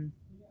 Mm-hmm.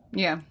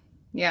 Yeah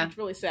It's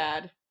really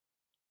sad.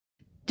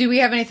 Do we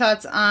have any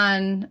thoughts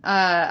on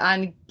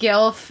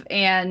Gilf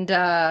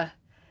and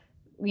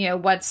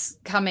what's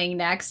coming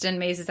next in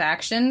Maze's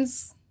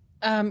actions?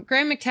 Graham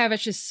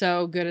McTavish is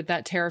so good at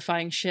that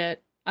terrifying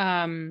shit.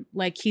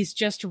 Like, he's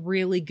just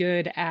really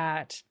good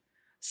at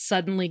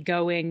suddenly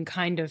going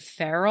kind of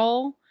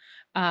feral.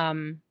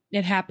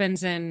 It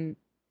happens in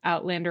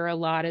Outlander a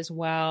lot as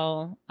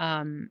well,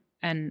 and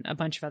a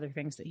bunch of other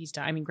things that he's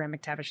done. I mean, Graham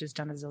McTavish has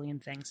done a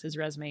zillion things. His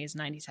resume is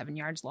 97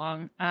 yards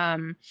long.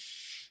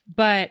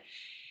 But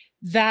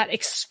that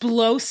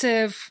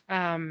explosive,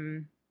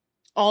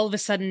 all of a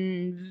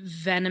sudden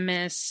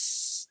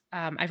venomous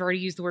I've already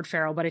used the word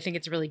feral, but I think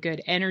it's really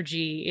good.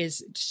 Energy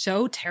is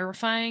so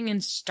terrifying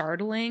and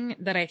startling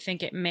that I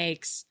think it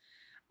makes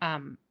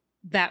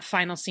that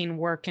final scene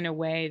work in a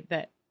way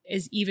that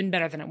is even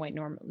better than it might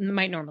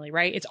normally,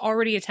 right? It's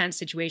already a tense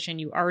situation.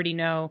 You already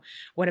know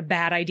what a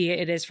bad idea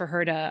it is for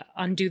her to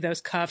undo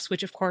those cuffs,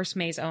 which of course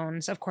Maze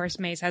owns. Of course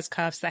Maze has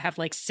cuffs that have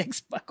like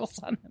 6 buckles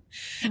on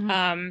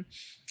them.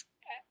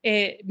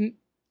 Mm-hmm.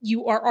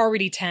 You are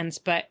already tense,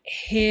 but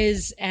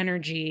his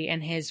energy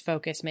and his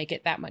focus make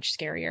it that much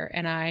scarier.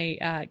 And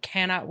I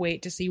cannot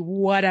wait to see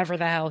whatever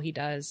the hell he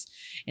does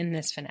in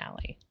this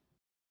finale.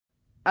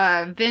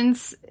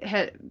 Vince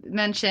had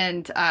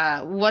mentioned,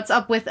 what's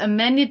up with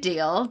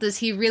Amenadiel? Does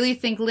he really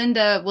think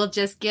Linda will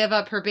just give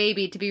up her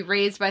baby to be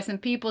raised by some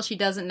people she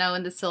doesn't know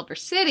in the Silver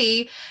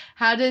City?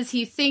 How does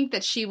he think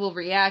that she will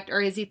react? Or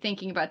is he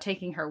thinking about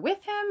taking her with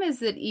him?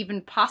 Is it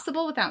even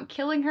possible without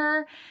killing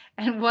her?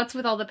 And what's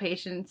with all the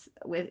patients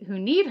who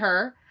need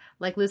her,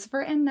 like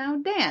Lucifer and now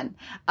Dan?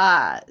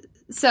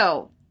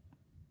 So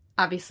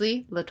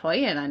obviously,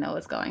 LaToya and I know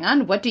what's going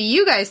on. What do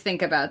you guys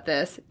think about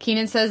this?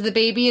 Keenan says the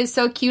baby is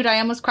so cute, I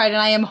almost cried,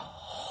 and I am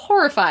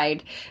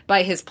horrified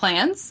by his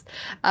plans.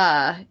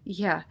 I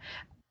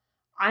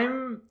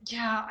don't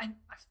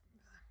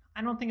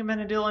think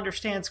Amenadiel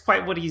understands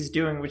quite what he's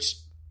doing, which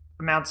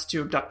amounts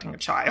to abducting a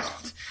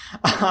child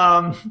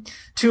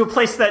to a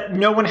place that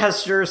no one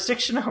has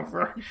jurisdiction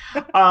over.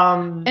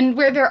 And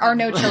where there are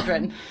no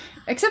children.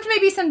 Except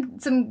maybe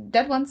some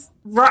dead ones.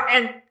 Right,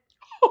 and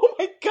oh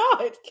my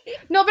god.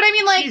 No, but I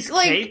mean,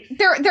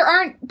 there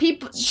aren't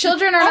people,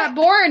 children are not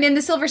born in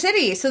the Silver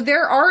City, so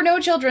there are no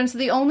children, so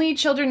the only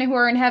children who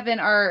are in heaven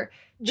are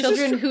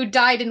children who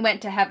died and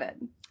went to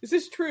heaven. This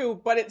is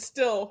true, but it's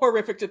still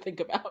horrific to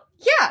think about.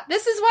 Yeah,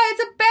 this is why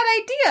it's a bad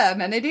idea,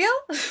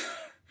 Amenadiel.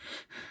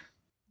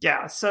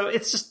 Yeah, so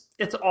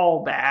it's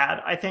all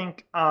bad, I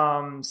think.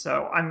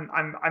 So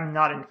I'm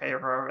not in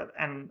favor of it,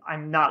 and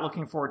I'm not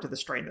looking forward to the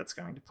strain that's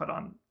going to put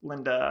on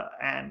Linda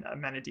and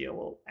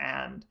Amenadiel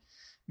and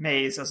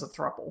Maze as a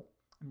throuple.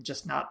 I'm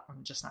just not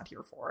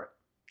here for it.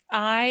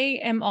 I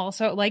am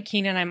also, like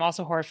Keenan, I'm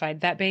also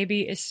horrified. That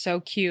baby is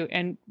so cute,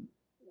 and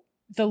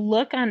the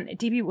look on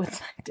D.B.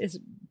 Woodside is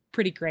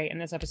pretty great in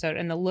this episode,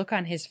 and the look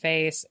on his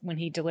face when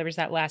he delivers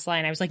that last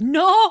line, I was like,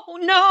 no,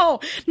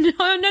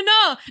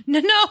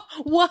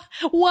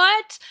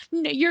 what?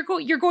 You're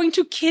going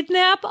to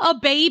kidnap a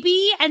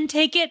baby and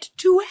take it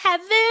to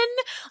heaven?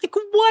 Like,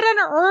 what on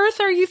earth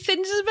are you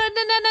thinking?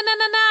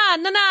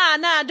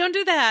 No, don't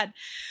do that.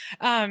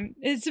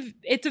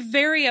 It's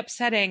very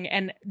upsetting,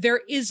 and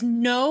there is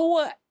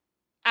no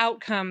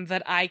outcome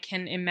that I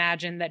can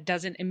imagine that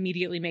doesn't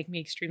immediately make me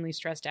extremely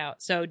stressed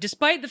out. So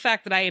despite the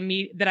fact that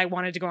I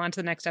wanted to go on to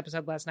the next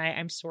episode last night,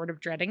 I'm sort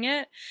of dreading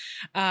it.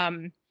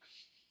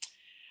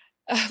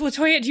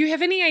 LaToya, do you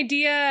have any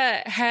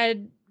idea,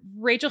 had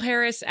Rachel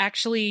Harris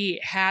actually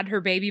had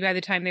her baby by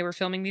the time they were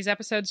filming these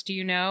episodes? Do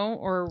you know?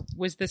 Or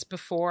was this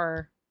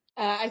before?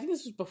 I think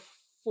this was before.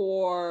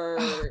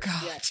 Oh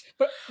god!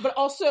 Yeah. But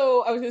also,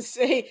 I was gonna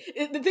say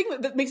the thing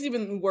that makes it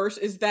even worse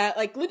is that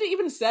like Linda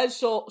even says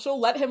she'll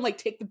let him like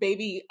take the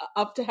baby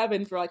up to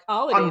heaven for like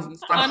holidays and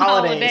stuff. On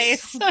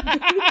holidays. Do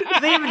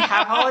they even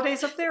have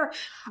holidays up there?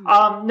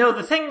 No.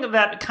 The thing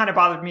that kind of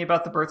bothered me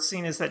about the birth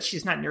scene is that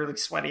she's not nearly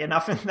sweaty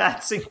enough in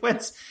that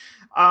sequence.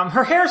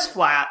 Her hair's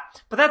flat,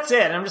 but that's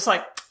it. And I'm just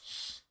like,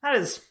 that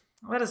is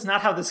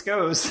not how this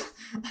goes.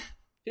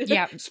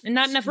 Yeah,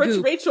 not enough Spritz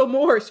goop. Rachel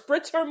more.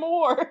 Spritz her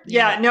more.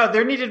 Yeah, no,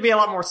 there needed to be a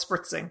lot more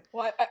spritzing.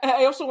 Well,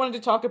 I also wanted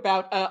to talk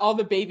about all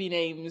the baby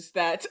names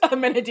that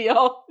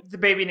Amenadiel. The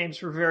baby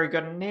names were very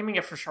good, and naming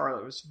it for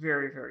Charlotte was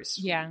very, very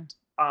sweet. Yeah.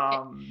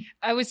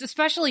 I was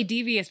especially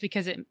devious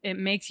because it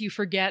makes you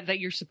forget that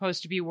you're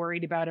supposed to be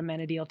worried about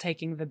Amenadiel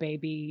taking the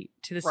baby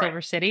to the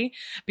Silver City,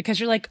 because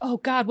you're like, oh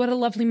God, what a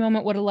lovely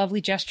moment. What a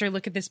lovely gesture.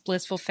 Look at this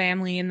blissful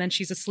family. And then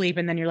she's asleep.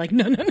 And then you're like,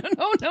 no,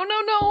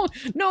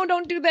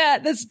 don't do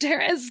that. That's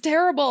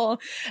terrible.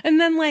 And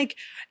then like,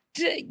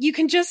 you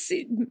can just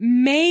see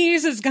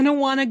Maze is going to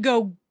want to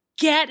go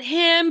get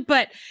him,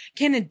 but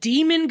can a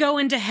demon go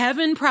into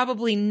heaven?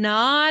 Probably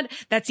not.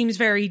 That seems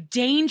very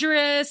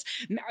dangerous.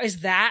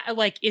 Is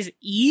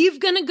Eve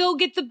gonna go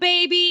get the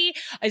baby?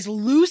 Is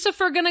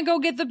Lucifer gonna go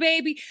get the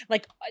baby?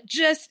 Like,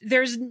 just,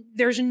 there's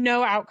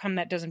no outcome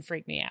that doesn't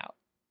freak me out.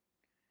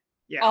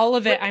 Yeah. All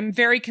of it. I'm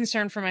very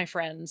concerned for my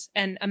friends,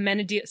 and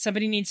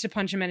somebody needs to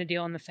punch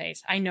Amenadiel in the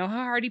face. I know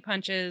how hard he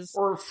punches.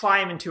 Or fly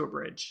him into a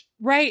bridge.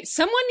 Right.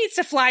 Someone needs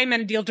to fly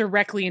Amenadiel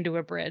directly into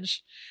a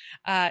bridge.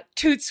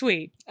 Toot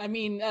sweet. I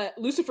mean,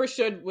 Lucifer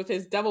should with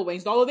his devil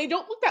wings, although they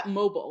don't look that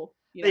mobile.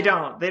 They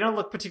don't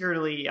look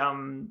particularly,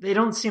 they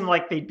don't seem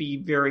like they'd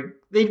be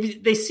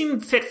they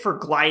seem fit for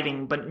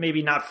gliding, but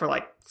maybe not for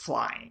like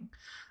flying.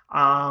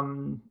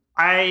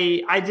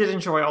 I did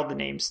enjoy all the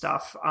name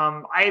stuff.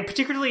 I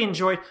particularly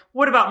enjoyed,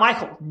 what about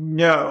Michael?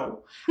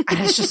 No. And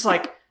it's just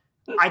like,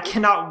 I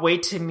cannot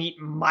wait to meet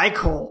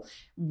Michael.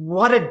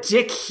 What a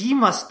dick he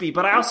must be.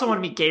 But I also want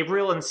to meet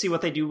Gabriel and see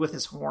what they do with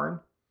his horn.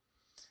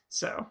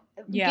 So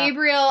Yeah.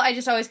 Gabriel, I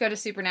just always go to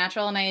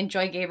Supernatural, and I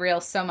enjoy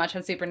Gabriel so much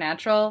on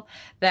Supernatural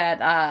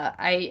that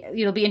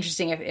it'll be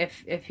interesting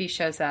if he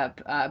shows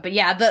up. But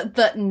yeah,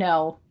 the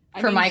no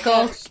for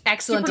Michael,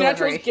 excellent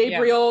delivery.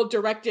 Gabriel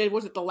directed,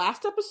 was it the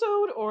last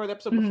episode or the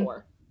episode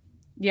before?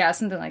 Yeah,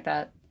 something like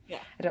that. Yeah,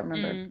 I don't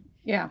remember.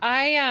 Yeah,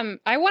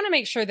 I want to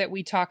make sure that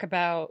we talk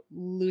about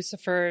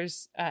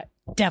Lucifer's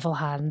devil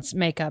hands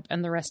makeup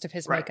and the rest of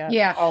his makeup.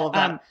 Yeah, all of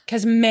that.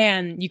 Because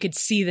man, you could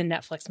see the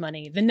Netflix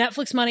money. The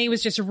Netflix money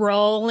was just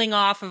rolling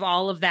off of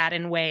all of that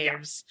in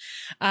waves.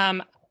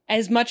 Yeah.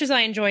 As much as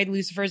I enjoyed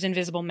Lucifer's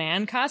Invisible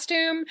Man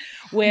costume,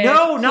 with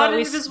not an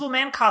Invisible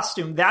Man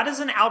costume. That is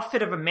an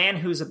outfit of a man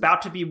who's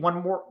about to be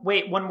one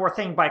more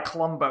thing by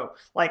Columbo.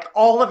 Like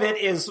all of it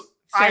is.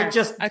 I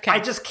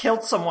just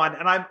killed someone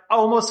and I'm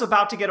almost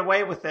about to get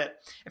away with it.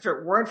 If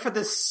it weren't for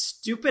this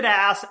stupid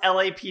ass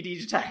LAPD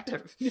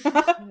detective.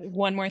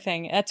 One more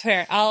thing. That's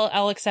fair.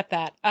 I'll accept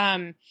that.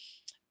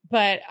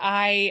 But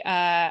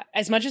I,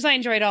 as much as I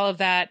enjoyed all of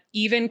that,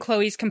 even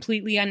Chloe's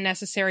completely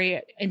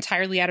unnecessary,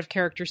 entirely out of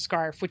character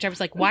scarf, which I was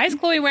like, why is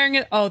Chloe wearing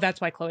it? Oh,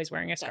 that's why Chloe's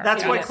wearing a scarf.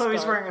 That's why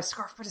Chloe's wearing a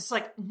scarf. But it's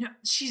like, no,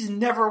 she's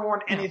never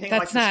worn anything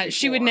like this before.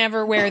 She would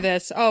never wear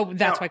this. Oh,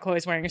 that's why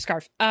Chloe's wearing a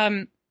scarf.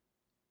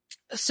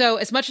 So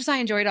as much as I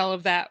enjoyed all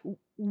of that,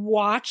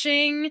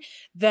 watching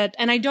that,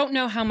 and I don't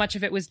know how much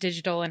of it was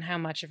digital and how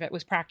much of it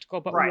was practical,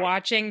 but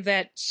watching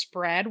that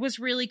spread was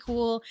really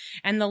cool.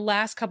 And the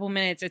last couple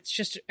minutes, it's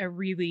just a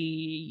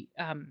really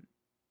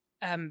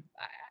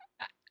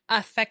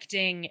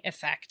affecting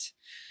effect.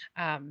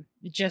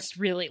 Just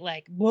really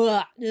like,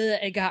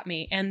 it got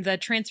me. And the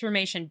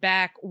transformation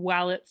back,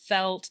 while it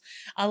felt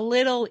a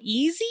little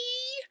easy,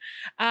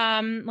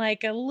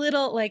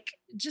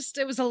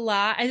 it was a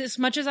lot. As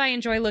much as I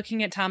enjoy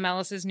looking at Tom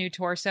Ellis's new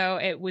torso,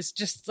 it was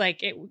just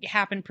like, it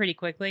happened pretty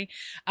quickly.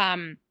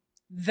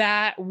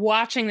 That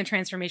watching the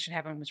transformation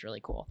happen was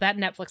really cool. That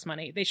Netflix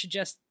money, they should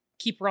just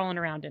keep rolling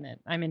around in it.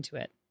 I'm into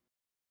it.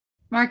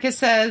 Marcus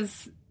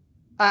says,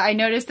 I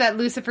noticed that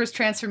Lucifer's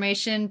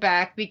transformation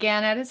back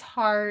began at his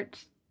heart.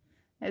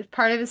 As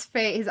part of his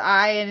face, his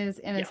eye,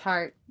 and his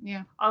heart.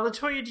 Yeah.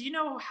 LaToya, do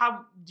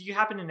you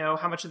happen to know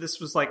how much of this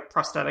was like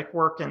prosthetic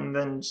work and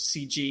then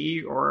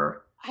CG,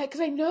 or? Because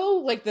I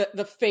know like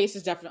the face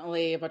is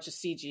definitely a bunch of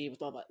CG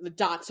with all the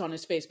dots on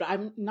his face, but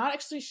I'm not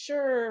actually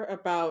sure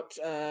about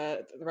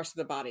the rest of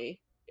the body.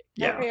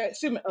 Yeah. I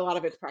assume a lot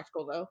of it's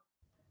practical though.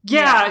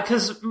 Yeah,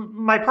 because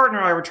my partner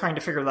and I were trying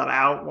to figure that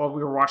out while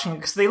we were watching it,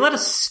 because they let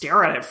us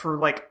stare at it for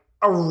like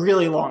a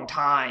really long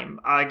time.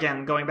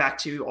 Again, going back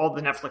to all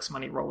the Netflix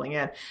money rolling in.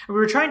 And we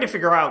were trying to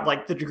figure out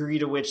like the degree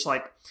to which,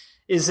 like,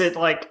 is it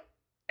like,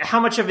 how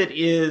much of it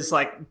is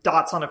like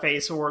dots on a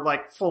face or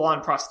like full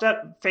on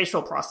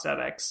facial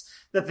prosthetics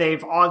that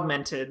they've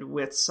augmented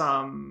with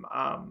some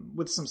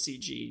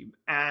CG,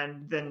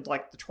 and then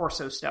like the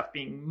torso stuff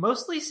being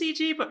mostly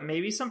CG, but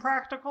maybe some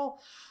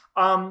practical.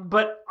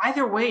 But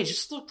either way, it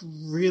just looked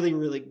really,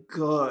 really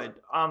good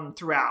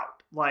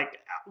throughout. Like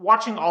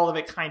watching all of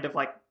it kind of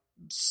like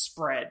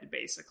spread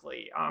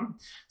basically.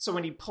 So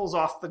when he pulls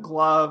off the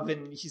glove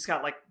and he's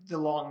got like the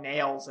long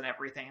nails and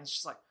everything, it's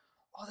just like,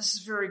 oh, this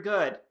is very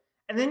good.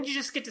 And then you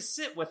just get to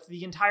sit with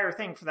the entire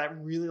thing for that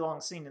really long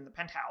scene in the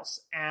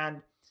penthouse.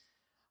 And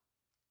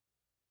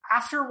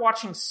after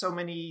watching so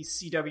many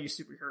CW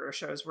superhero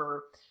shows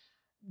where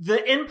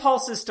the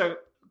impulse is to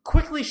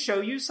quickly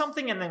show you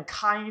something and then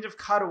kind of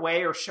cut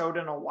away or show it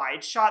in a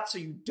wide shot so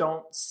you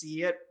don't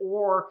see it,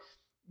 or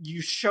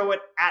you show it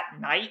at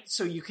night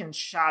so you can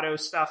shadow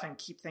stuff and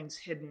keep things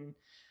hidden.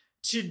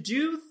 To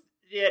do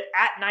it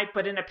at night,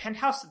 but in a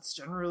penthouse that's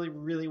generally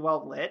really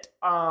well lit,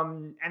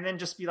 and then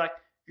just be like,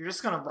 you're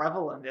just going to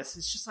revel in this.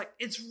 It's just like,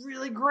 it's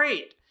really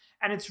great.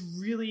 And it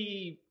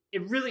really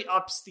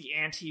ups the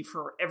ante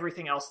for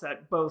everything else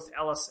that both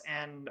Ellis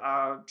and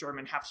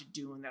German have to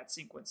do in that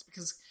sequence,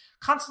 because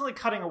constantly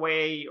cutting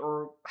away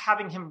or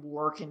having him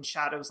lurk in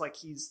shadows like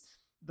he's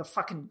the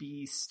fucking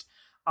beast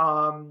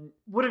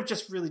would have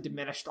just really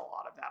diminished a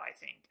lot of that, I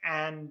think.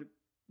 And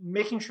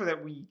making sure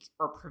that we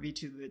are privy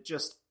to that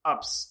just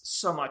ups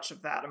so much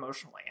of that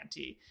emotional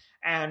ante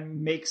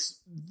and makes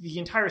the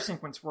entire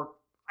sequence work,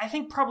 I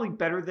think, probably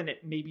better than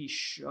it maybe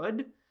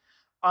should,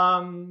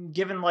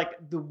 given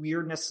like the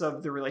weirdness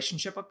of the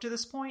relationship up to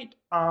this point.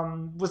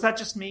 Was that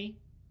just me?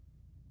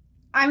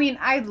 I mean,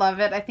 I love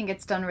it. I think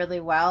it's done really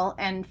well.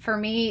 And for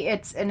me,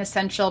 it's an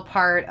essential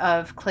part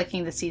of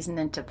clicking the season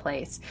into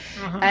place.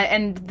 Mm-hmm.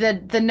 And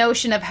the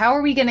notion of how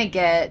are we going to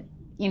get,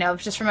 you know,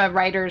 just from a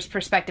writer's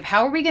perspective,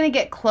 how are we going to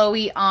get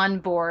Chloe on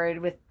board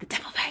with the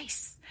devil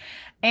face?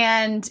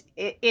 And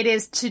it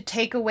is to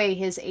take away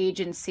his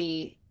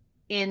agency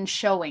in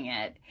showing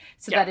it,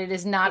 so that it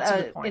is not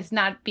it's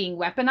not being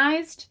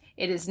weaponized.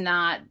 It is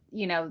not,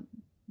 you know,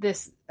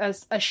 this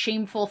a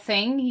shameful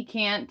thing he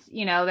can't,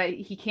 you know, that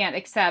he can't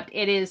accept.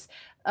 It is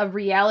a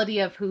reality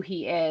of who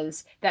he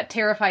is that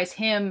terrifies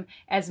him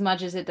as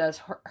much as it does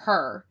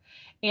her.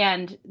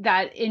 And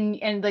that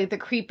in like the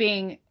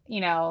creeping,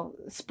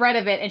 spread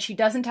of it, and she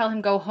doesn't tell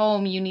him, go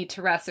home, you need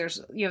to rest,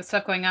 there's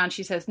stuff going on.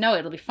 She says, no,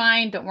 it'll be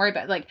fine, don't worry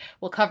about it. Like,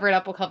 we'll cover it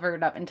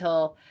up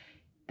until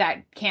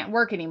that can't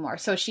work anymore.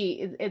 So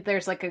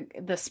there's like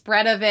the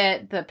spread of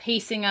it, the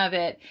pacing of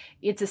it.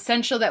 It's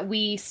essential that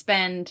we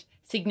spend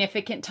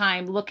significant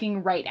time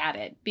looking right at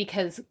it,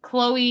 because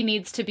Chloe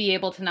needs to be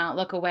able to not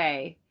look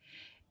away.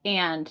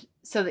 And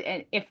so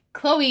if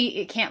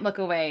Chloe can't look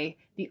away,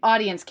 the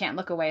audience can't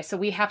look away. So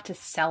we have to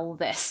sell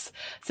this.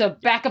 So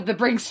back up the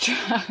Brinks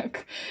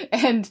truck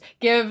and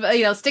give,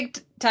 stick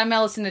Tom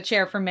Ellis in the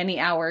chair for many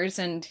hours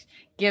and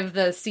give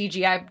the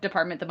CGI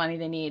department the money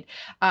they need.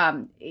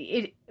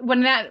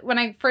 When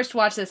I first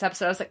watched this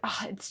episode, I was like,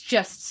 oh, it's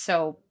just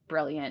so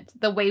brilliant.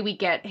 The way we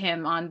get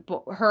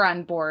her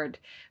on board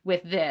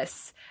with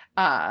this,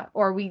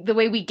 the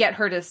way we get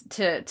her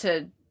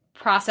to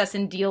process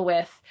and deal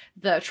with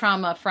the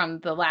trauma from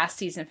the last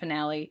season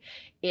finale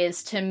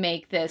is to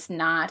make this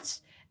not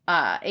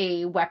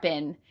a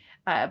weapon,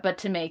 but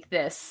to make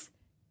this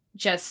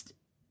just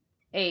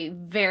a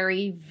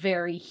very,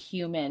 very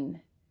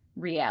human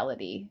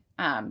reality.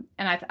 And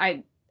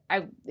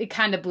it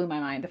kind of blew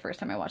my mind the first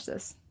time I watched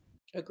this.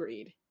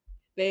 Agreed.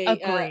 They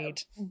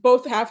Agreed.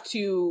 Both have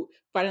to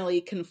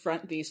finally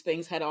confront these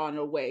things head on in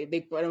a way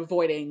they've been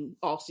avoiding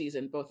all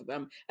season, both of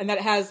them. And that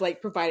has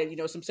provided,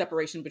 some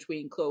separation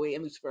between Chloe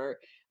and Lucifer,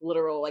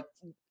 literal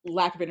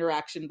lack of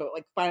interaction, but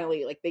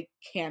finally they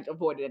can't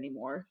avoid it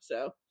anymore.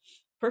 So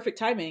perfect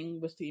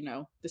timing with,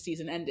 the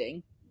season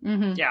ending.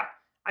 Mm-hmm. Yeah.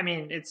 I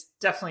mean, it's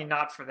definitely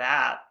not for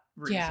that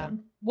reason. Yeah.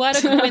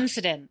 What a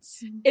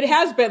coincidence. It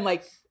has been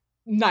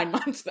 9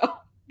 months though.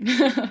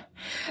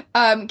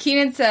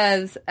 Keenan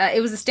says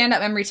it was a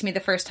stand-up memory to me the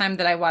first time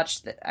that I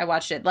watched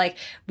it.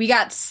 We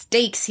got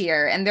stakes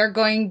here, and they're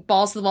going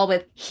balls to the wall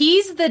with,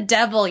 he's the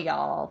devil,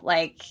 y'all.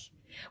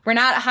 We're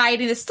not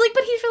hiding this.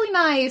 But he's really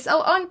nice.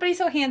 Oh, but he's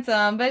so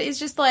handsome. But it's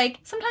just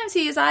sometimes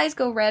his eyes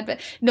go red. But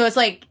no, it's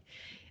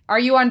are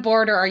you on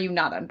board or are you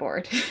not on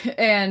board?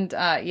 And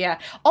yeah.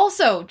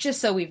 Also,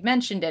 just so we've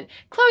mentioned it,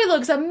 Chloe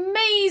looks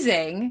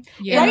amazing.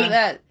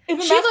 Yeah. She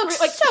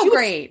looks so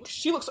great.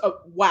 She looks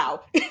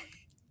wow.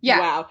 Yeah.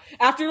 Wow.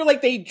 After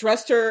they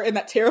dressed her in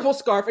that terrible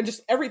scarf and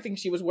just everything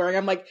she was wearing,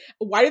 I'm like,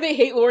 why do they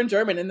hate Lauren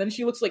German? And then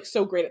she looks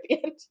so great at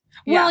the end.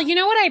 Well, you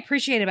know what I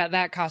appreciate about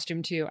that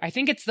costume too? I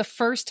think it's the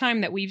first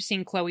time that we've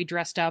seen Chloe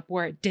dressed up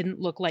where it didn't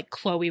look like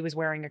Chloe was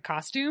wearing a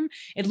costume.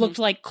 It looked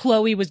like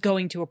Chloe was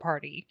going to a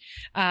party.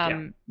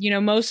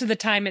 Most of the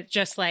time it's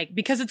just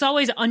because it's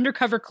always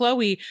undercover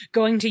Chloe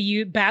going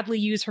to badly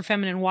use her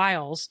feminine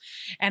wiles.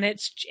 And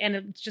it's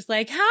just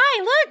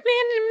hi, look,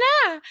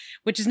 man,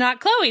 which is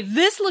not Chloe.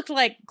 This looked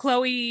like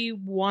Chloe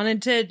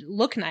wanted to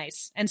look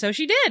nice, and so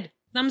she did.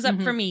 Thumbs up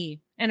for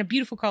me, and a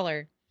beautiful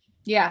color.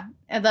 Yeah,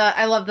 and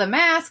I love the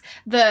mask.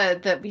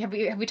 Have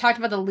we talked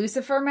about the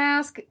Lucifer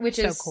mask, which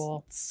is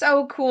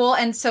so cool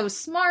and so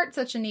smart.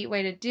 Such a neat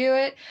way to do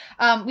it.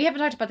 We haven't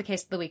talked about the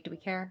case of the week. Do we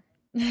care?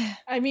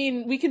 I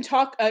mean, we can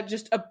talk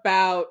just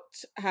about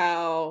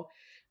how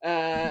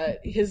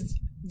his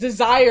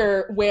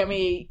desire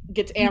whammy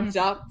gets amped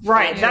up.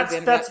 Right.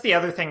 That's the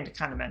other thing to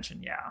kind of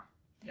mention.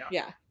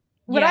 Yeah.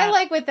 What I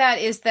like with that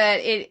is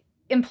that it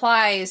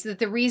implies that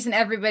the reason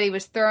everybody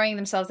was throwing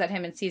themselves at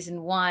him in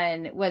season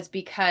 1 was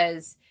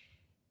because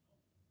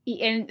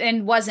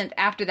and wasn't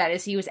after that,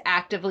 is he was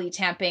actively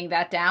tamping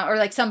that down,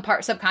 or some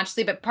part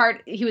subconsciously, but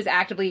he was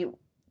actively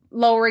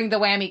lowering the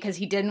whammy because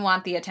he didn't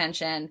want the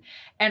attention,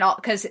 and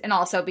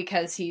also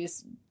because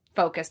he's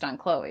focused on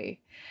Chloe.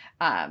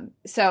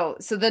 So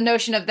the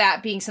notion of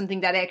that being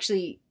something that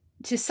actually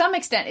to some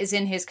extent is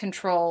in his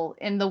control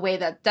in the way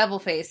that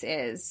Devilface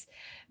is,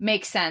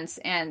 makes sense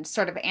and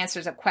sort of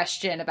answers a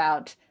question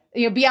about,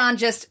 beyond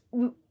just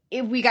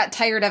if we got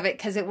tired of it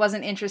because it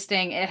wasn't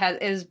interesting,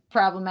 is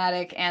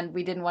problematic and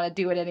we didn't want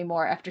to do it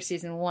anymore after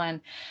season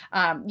 1.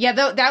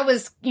 That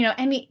was,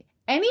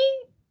 any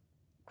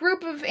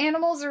group of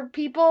animals or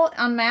people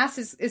en masse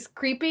is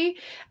creepy,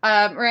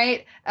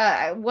 right?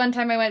 One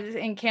time I went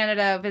in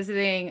Canada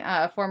visiting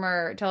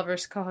former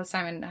Televerse co-host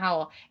Simon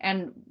Howell,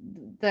 and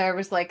there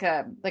was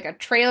a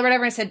trail or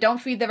whatever, and I said, don't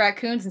feed the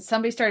raccoons, and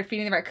somebody started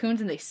feeding the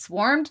raccoons and they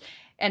swarmed.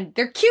 And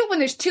they're cute when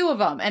there's 2 of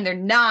them, and they're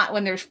not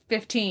when there's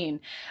 15.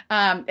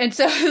 And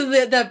so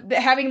the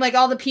having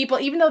all the people,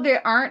 even though they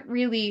aren't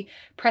really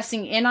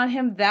pressing in on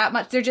him that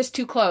much, they're just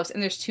too close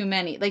and there's too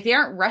many. They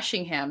aren't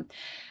rushing him,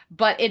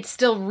 but it's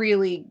still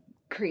really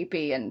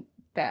creepy and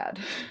bad.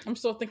 I'm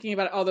still thinking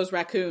about all those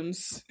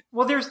raccoons.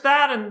 Well, there's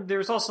that, and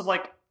there's also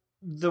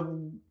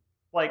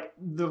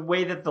the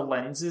way that the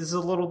lens is a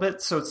little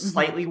bit, so it's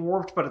slightly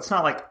warped, but it's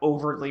not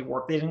overtly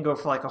warped. They didn't go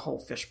for a whole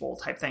fishbowl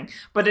type thing.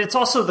 But it's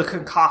also the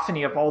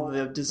cacophony of all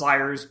the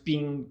desires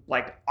being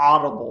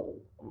audible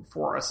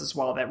for us as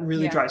well that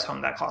really drives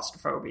home that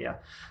claustrophobia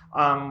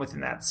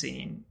within that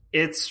scene.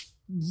 It's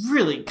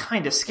really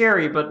kind of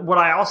scary, but what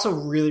I also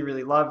really,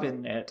 really love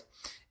in it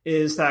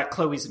is that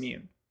Chloe's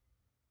immune.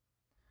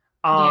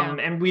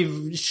 And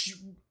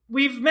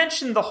we've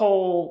mentioned the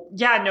whole,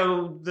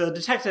 the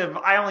detective,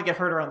 I only get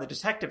hurt around the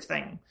detective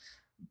thing.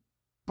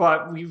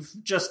 But we've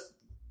just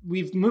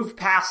we've moved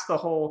past the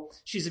whole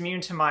she's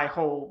immune to my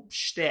whole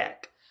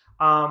shtick,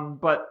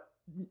 but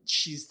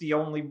she's the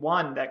only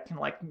one that can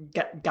like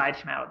guide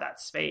him out of that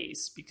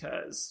space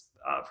because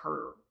of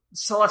her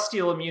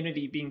celestial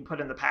immunity being put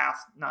in the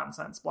path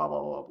nonsense, blah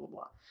blah blah blah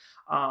blah.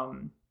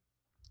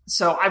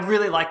 So I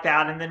really like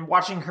that, and then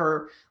watching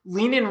her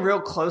lean in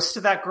real close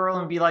to that girl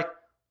and be like,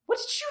 what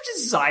did you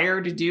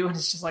desire to do? And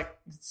it's just like,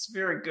 it's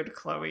very good,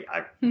 Chloe.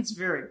 It's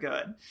very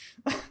good.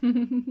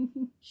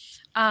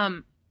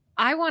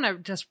 I want to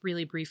just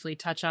really briefly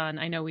touch on,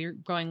 I know we're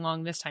going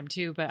long this time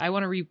too, but I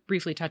want to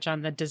briefly touch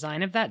on the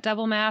design of that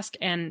devil mask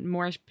and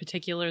more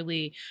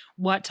particularly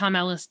what Tom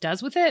Ellis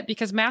does with it,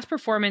 because mask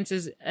performance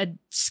is a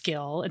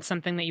skill. It's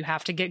something that you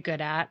have to get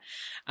good at.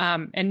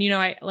 And, you know,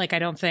 I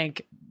don't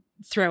think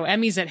throw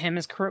Emmys at him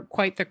is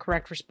quite the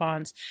correct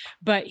response,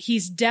 but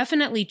he's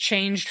definitely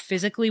changed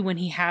physically when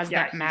he has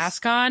that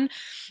mask on.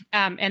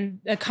 And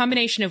a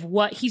combination of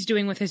what he's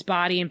doing with his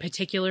body and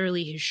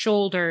particularly his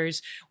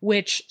shoulders,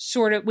 which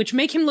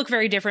make him look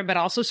very different, but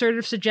also sort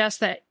of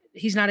suggest that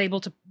he's not able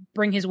to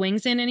bring his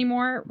wings in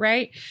anymore.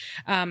 Right.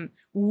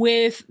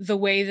 With the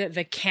way that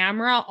the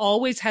camera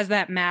always has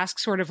that mask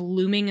sort of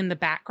looming in the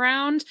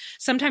background,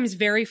 sometimes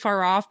very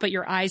far off, but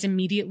your eyes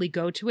immediately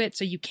go to it.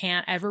 So you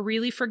can't ever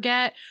really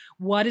forget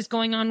what is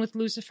going on with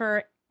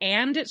Lucifer.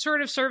 And it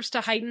sort of serves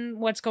to heighten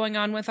what's going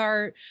on with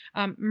our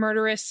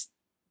murderous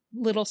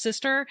little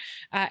sister,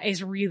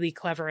 is really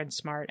clever and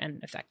smart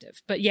and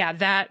effective. But yeah,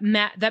 that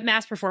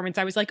mask performance,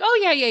 I was like, oh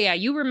yeah.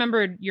 You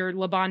remembered your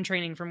Laban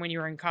training from when you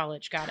were in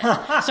college. Got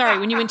it. Sorry,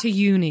 when you went to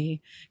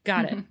uni.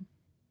 Got it.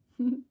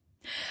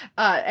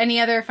 Any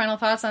other final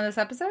thoughts on this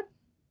episode?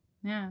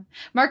 Yeah.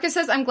 Marcus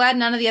says, I'm glad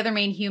none of the other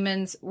main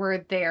humans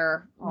were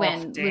there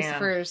when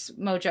Lucifer's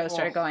mojo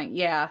started going.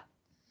 Yeah.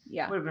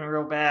 Would have been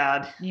real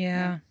bad.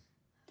 Yeah.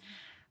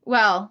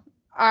 Well,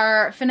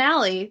 our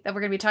finale that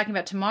we're going to be talking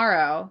about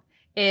tomorrow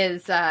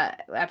is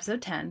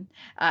episode 10.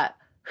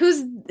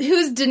 Who's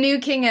the new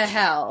king of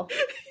hell?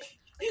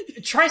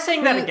 Try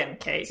saying that again,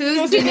 Kate.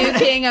 Who's the new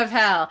king of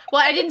hell?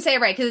 Well, I didn't say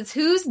it right because it's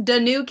who's the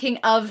new king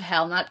of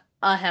hell, not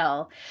a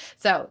hell.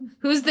 So,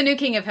 who's the new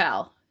king of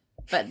hell?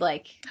 But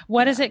like,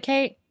 what is it,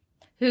 Kate?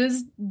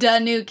 Who's the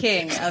new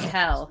king of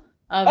hell?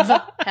 Of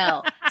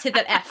hell. Let's hit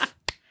that F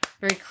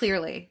very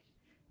clearly.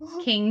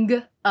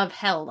 King of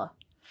hell.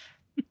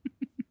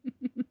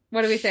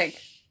 What do we think?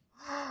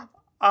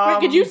 Wait,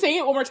 could you say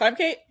it one more time,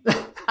 Kate?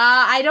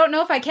 I don't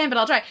know if I can, but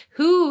I'll try.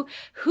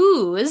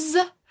 Who's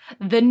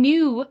the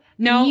new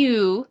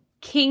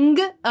king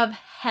of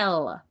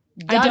hell?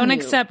 I don't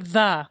accept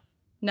the.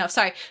 No,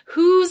 sorry.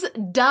 Who's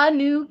the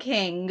new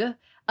king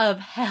of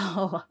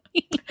hell?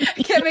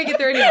 I can't make it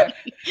through anymore.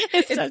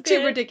 It's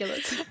too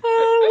ridiculous.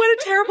 Oh, what a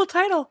terrible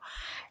title.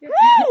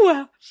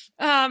 Woo!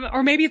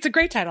 Or maybe it's a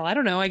great title. I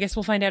don't know. I guess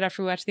we'll find out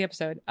after we watch the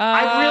episode.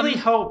 I really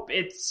hope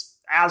it's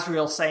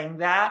Azriel saying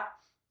that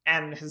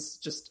and has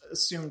just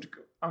assumed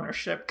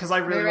ownership, because I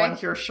really want to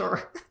hear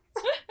sure.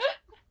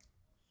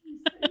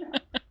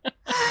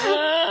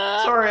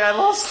 Sorry, I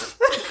lost.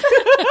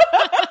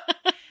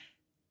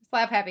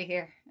 Slap happy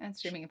here and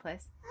streaming in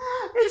place.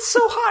 It's so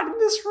hot in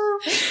this room.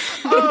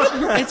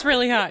 It's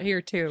really hot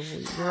here too.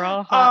 We're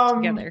all hot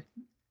together.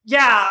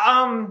 Yeah.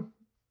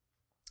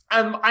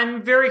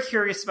 I'm very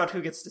curious about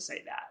who gets to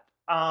say that,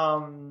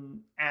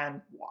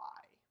 and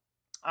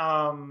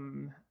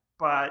why.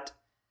 But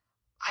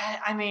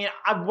I mean,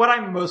 what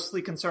I'm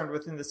mostly concerned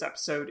with in this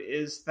episode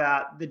is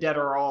that the dead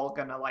are all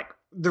gonna, like,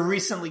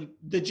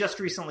 the just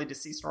recently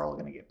deceased are all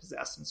gonna get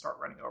possessed and start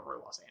running over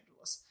Los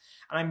Angeles.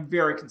 And I'm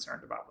very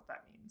concerned about what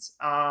that means.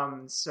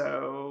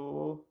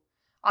 So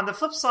on the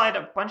flip side,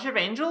 a bunch of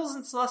angels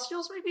and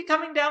celestials may be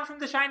coming down from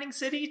the Shining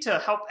City to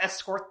help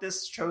escort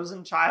this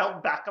chosen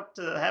child back up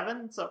to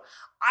heaven. So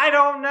I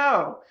don't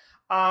know.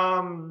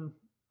 I'm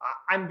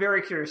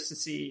very curious to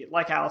see.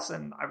 Like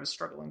Allison, I was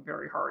struggling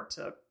very hard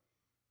to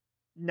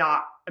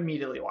not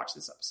immediately watch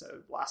this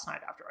episode last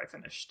night after I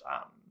finished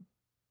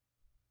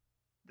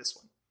this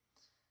one.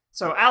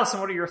 So Allison,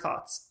 what are your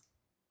thoughts?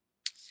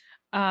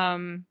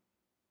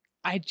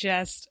 I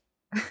just,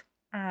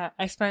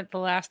 I spent the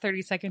last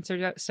 30 seconds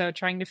or so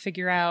trying to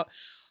figure out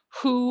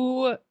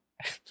who,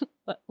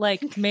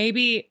 like,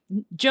 maybe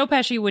Joe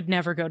Pesci would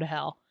never go to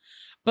hell,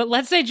 but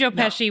let's say Joe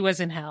Pesci was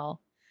in hell.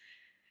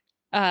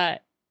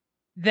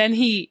 Then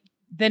he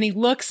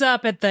looks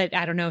up at the,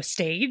 I don't know,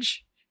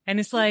 stage, and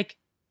it's like,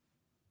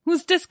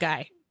 who's this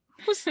guy?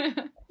 Who's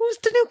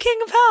the new king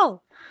of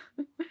hell?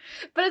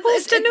 But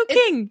who's the new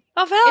king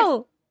of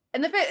hell?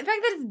 And the fact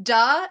that it's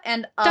duh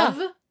and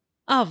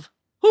of.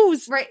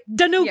 Who's right.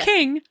 the new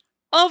king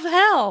of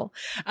hell?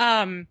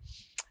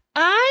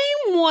 I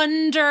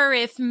wonder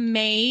if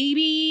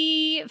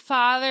maybe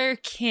Father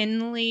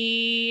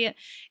Kinley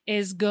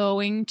is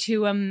going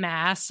to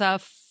amass a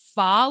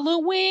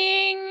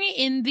following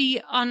in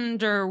the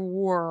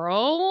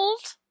underworld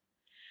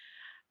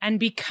and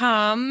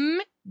become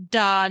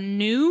the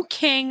new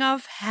king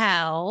of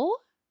hell.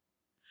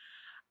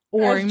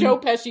 Or as Joe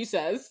Pesci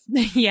says.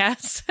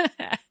 Yes.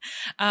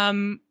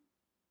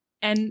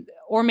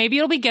 or maybe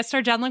it'll be guest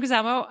star John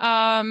Leguizamo.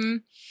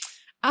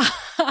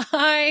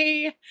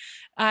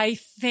 I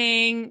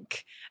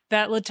think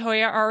that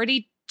LaToya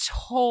already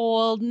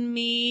told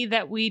me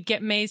that we'd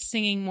get Maze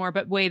singing more,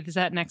 but wait, is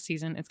that next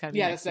season? It's gotta be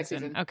next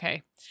season.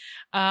 Okay.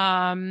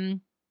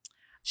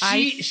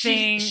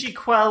 She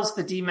quells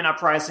the demon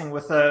uprising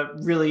with a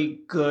really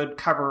good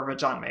cover of a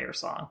John Mayer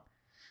song.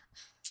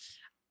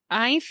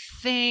 I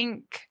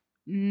think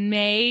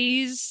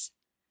Maze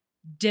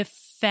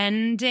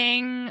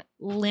defending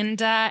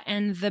Linda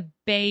and the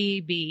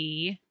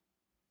baby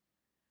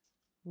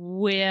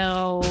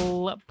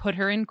will put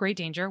her in great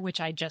danger,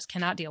 which I just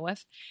cannot deal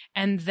with.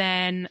 And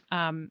then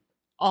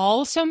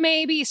also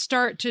maybe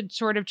start to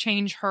sort of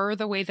change her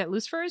the way that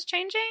Lucifer is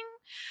changing.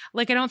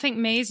 Like, I don't think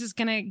Maze is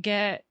going to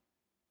get,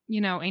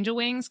 angel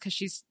wings because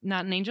she's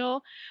not an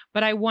angel.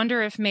 But I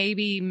wonder if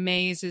maybe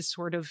Maze is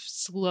sort of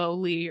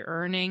slowly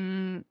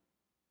earning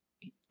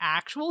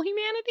actual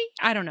humanity.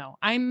 I don't know.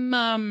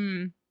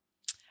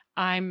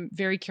 I'm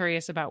very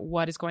curious about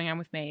what is going on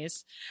with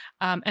Maze.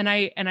 And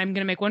I'm going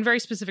to make one very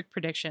specific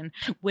prediction,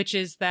 which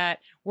is that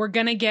we're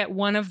going to get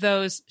one of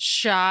those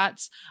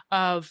shots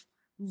of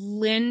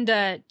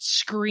Linda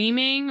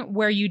screaming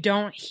where you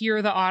don't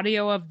hear the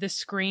audio of the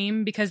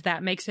scream because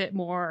that makes it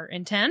more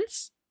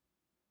intense.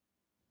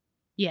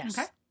 Yes.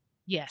 Okay.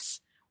 Yes.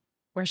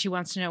 Where she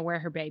wants to know where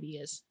her baby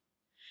is.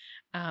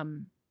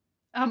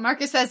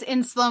 Marcus says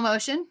in slow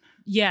motion.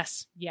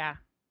 Yes. Yeah.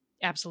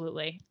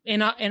 Absolutely.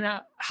 In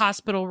a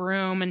hospital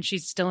room, and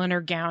she's still in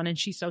her gown, and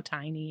she's so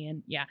tiny,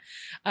 and yeah.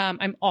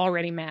 I'm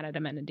already mad at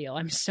Amenadiel.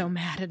 I'm so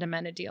mad at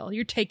Amenadiel.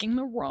 You're taking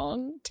the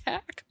wrong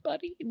tack,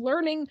 buddy.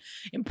 Learning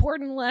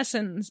important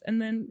lessons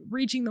and then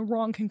reaching the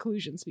wrong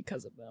conclusions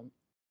because of them.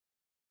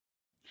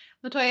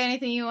 LaToya,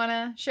 anything you want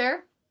to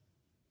share?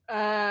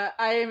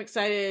 I am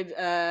excited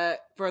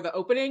for the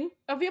opening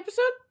of the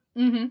episode.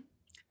 Mm-hmm.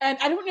 And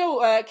I don't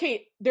know,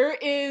 Kate, there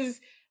is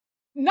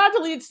not a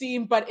deleted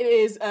scene, but it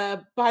is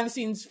behind the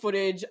scenes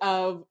footage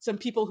of some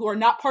people who are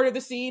not part of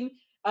the scene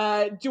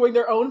doing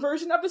their own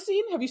version of the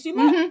scene. Have you seen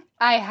that? Mm-hmm.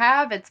 I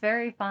have. It's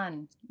very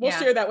fun. We'll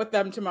share that with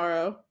them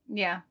tomorrow.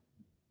 Yeah.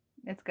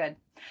 It's good.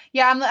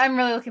 Yeah, I'm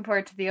really looking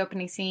forward to the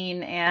opening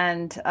scene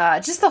and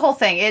just the whole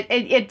thing.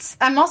 It's.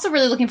 I'm also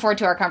really looking forward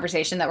to our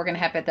conversation that we're going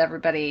to have with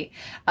everybody,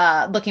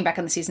 looking back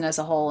on the season as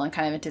a whole and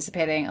kind of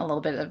anticipating a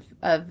little bit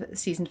of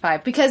season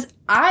 5. Because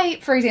I,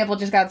 for example,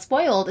 just got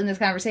spoiled in this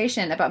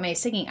conversation about May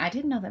singing. I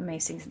didn't know that May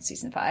sings in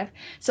season 5,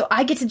 so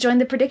I get to join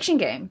the prediction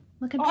game.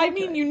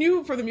 You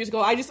knew for the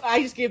musical. I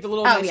just gave the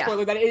little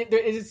spoiler that there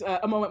is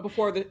a moment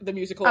before the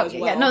musical as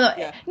well.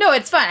 No,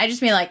 it's fine. I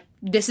just mean like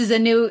this is a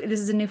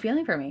new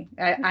feeling for me.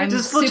 I'm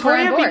Does super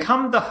on board. LaToya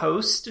become the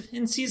host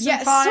in season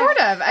 5? Yeah, sort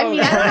of. I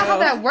mean, I don't know how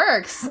that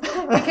works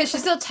because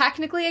she's still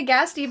technically a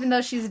guest, even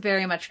though she's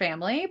very much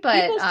family.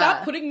 But people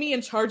stop putting me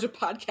in charge of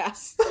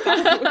podcasts.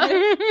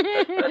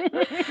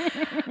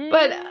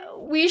 But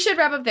we should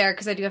wrap up there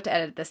because I do have to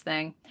edit this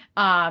thing.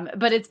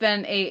 But it's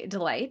been a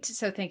delight.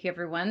 So thank you,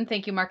 everyone.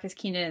 Thank you, Marcus,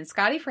 Keenan, and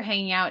Scottie, for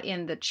hanging out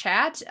in the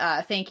chat.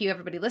 Thank you,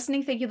 everybody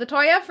listening. Thank you,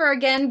 LaToya, for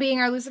again being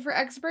our Lucifer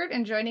expert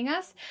and joining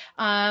us.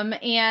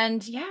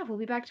 And yeah, we'll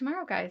be back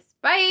tomorrow, guys.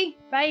 Bye.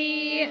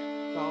 Bye.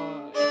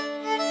 Bye.